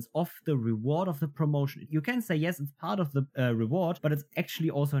influence of the reward of the promotion. You can say, yes, it's part of the reward, but it's actually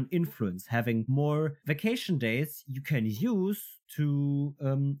also an influence. Having more vacation days you can use to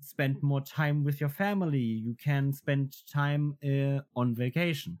spend more time with your family. You can spend time on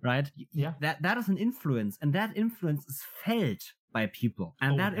vacation, right? Yeah. That is an influence, and that influence is felt by people.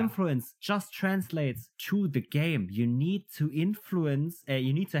 And that influence just translates to the game. You need to influence,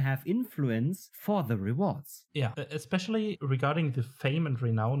 you need to have influence for the rewards. Yeah, especially regarding the fame and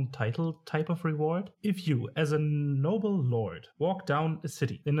renown title type of reward. If you, as a noble lord, walk down a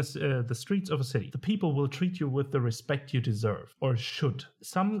city, in the streets of a city, the people will treat you with the respect you deserve, or should.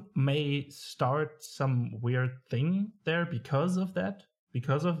 Some may start some weird thing there because of that,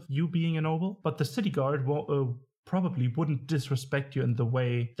 because of you being a noble, but the city guard probably wouldn't disrespect you in the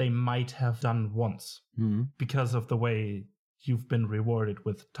way they might have done once because of the way you've been rewarded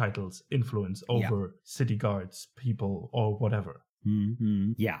with titles, influence over city guards, people, or whatever.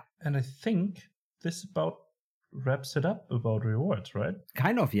 Yeah. And I think this about wraps it up about rewards, right?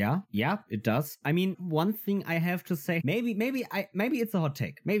 Kind of, yeah. Yeah, it does. I mean, one thing I have to say, maybe it's a hot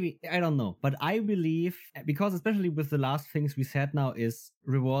take. Maybe, I don't know. But I believe, because especially with the last things we said now, is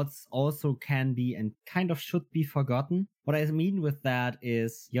rewards also can be and kind of should be forgotten. What I mean with that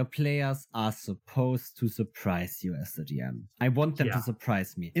is your players are supposed to surprise you as the DM. I want them to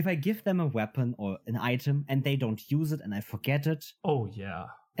surprise me. If I give them a weapon or an item and they don't use it and I forget it. Oh, yeah.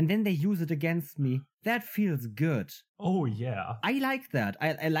 And then they use it against me. That feels good. Oh, yeah. I like that.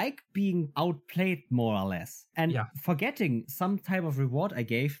 I like being outplayed more or less. And forgetting some type of reward I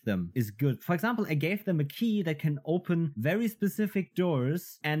gave them is good. For example, I gave them a key that can open very specific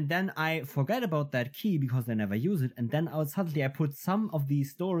doors. And then I forget about that key because I never use it. And then suddenly I put some of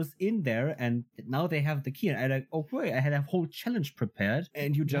these doors in there and now they have the key. And I'm like, oh, wait, I had a whole challenge prepared.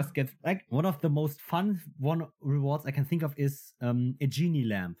 And you just get, like, one of the most fun rewards I can think of is a genie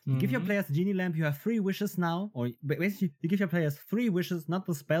lamp. You give your players a genie lamp, you have 3 wishes now, or basically you give your players 3 wishes, not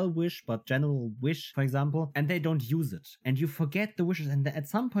the spell wish, but general wish, for example, and they don't use it. And you forget the wishes, and at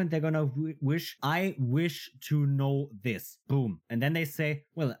some point they're gonna wish, I wish to know this. Boom. And then they say,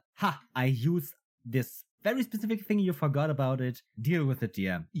 well, I used this very specific thing, you forgot about it, deal with it,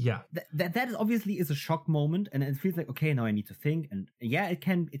 DM. Yeah. That obviously is a shock moment, and it feels like, okay, now I need to think, and yeah, it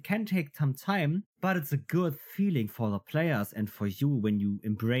can take some time, but it's a good feeling for the players and for you when you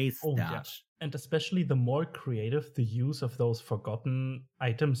embrace that. Yeah. And especially the more creative the use of those forgotten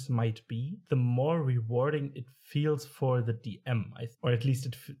items might be, the more rewarding it feels for the DM, or at least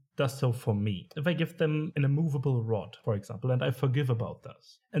it does so for me. If I give them an immovable rod, for example, and I forgive about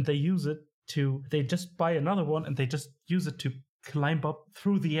this, and they use it they just buy another one and they just use it to climb up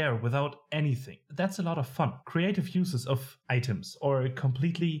through the air without anything. That's a lot of fun. Creative uses of items or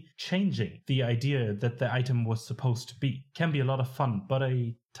completely changing the idea that the item was supposed to be can be a lot of fun, but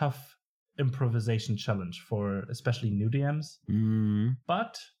a tough improvisation challenge for especially new DMs.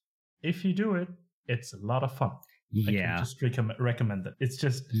 But if you do it, it's a lot of fun. I can just recommend it. It's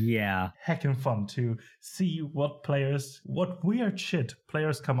just heckin' fun to see what weird shit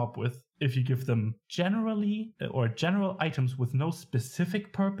players come up with if you give them general items with no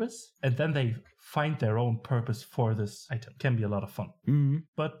specific purpose, and then they find their own purpose for this item. Can be a lot of fun.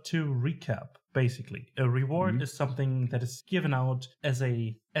 But to recap, basically, a reward is something that is given out as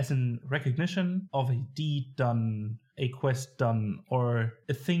an recognition of a deed done, a quest done, or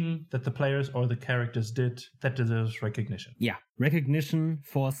a thing that the players or the characters did that deserves recognition. Yeah, recognition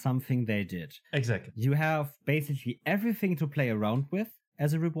for something they did. Exactly. You have basically everything to play around with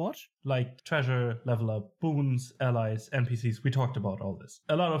as a reward. Like treasure, level up, boons, allies, NPCs. We talked about all this.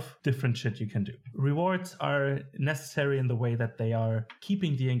 A lot of different shit you can do. Rewards are necessary in the way that they are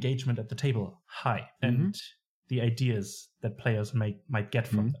keeping the engagement at the table high and the ideas that players might get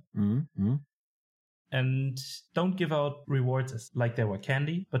from them. And don't give out rewards as like they were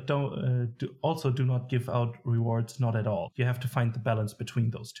candy, but also do not give out rewards not at all. You have to find the balance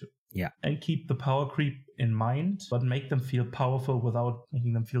between those two. Yeah. And keep the power creep in mind, but make them feel powerful without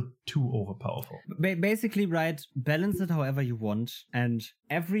making them feel too overpowerful. Basically, right, balance it however you want. And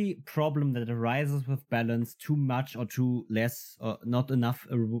every problem that arises with balance, too much or too less, or not enough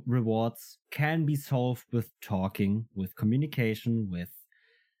rewards, can be solved with talking, with communication, with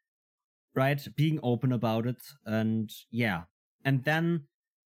being open about it. And yeah. And then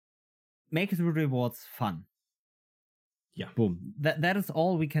make the rewards fun. Yeah. Boom. That is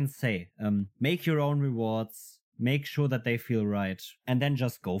all we can say. Make your own rewards, make sure that they feel right, and then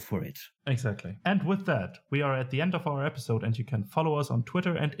just go for it. Exactly. And with that, we are at the end of our episode, and you can follow us on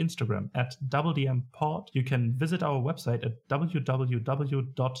Twitter and Instagram at DoubleDMPod. You can visit our website at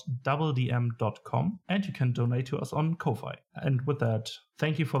www.doubledm.com, and you can donate to us on Ko-Fi. And with that,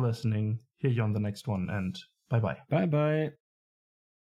 thank you for listening. Hear you on the next one, and bye-bye. Bye-bye.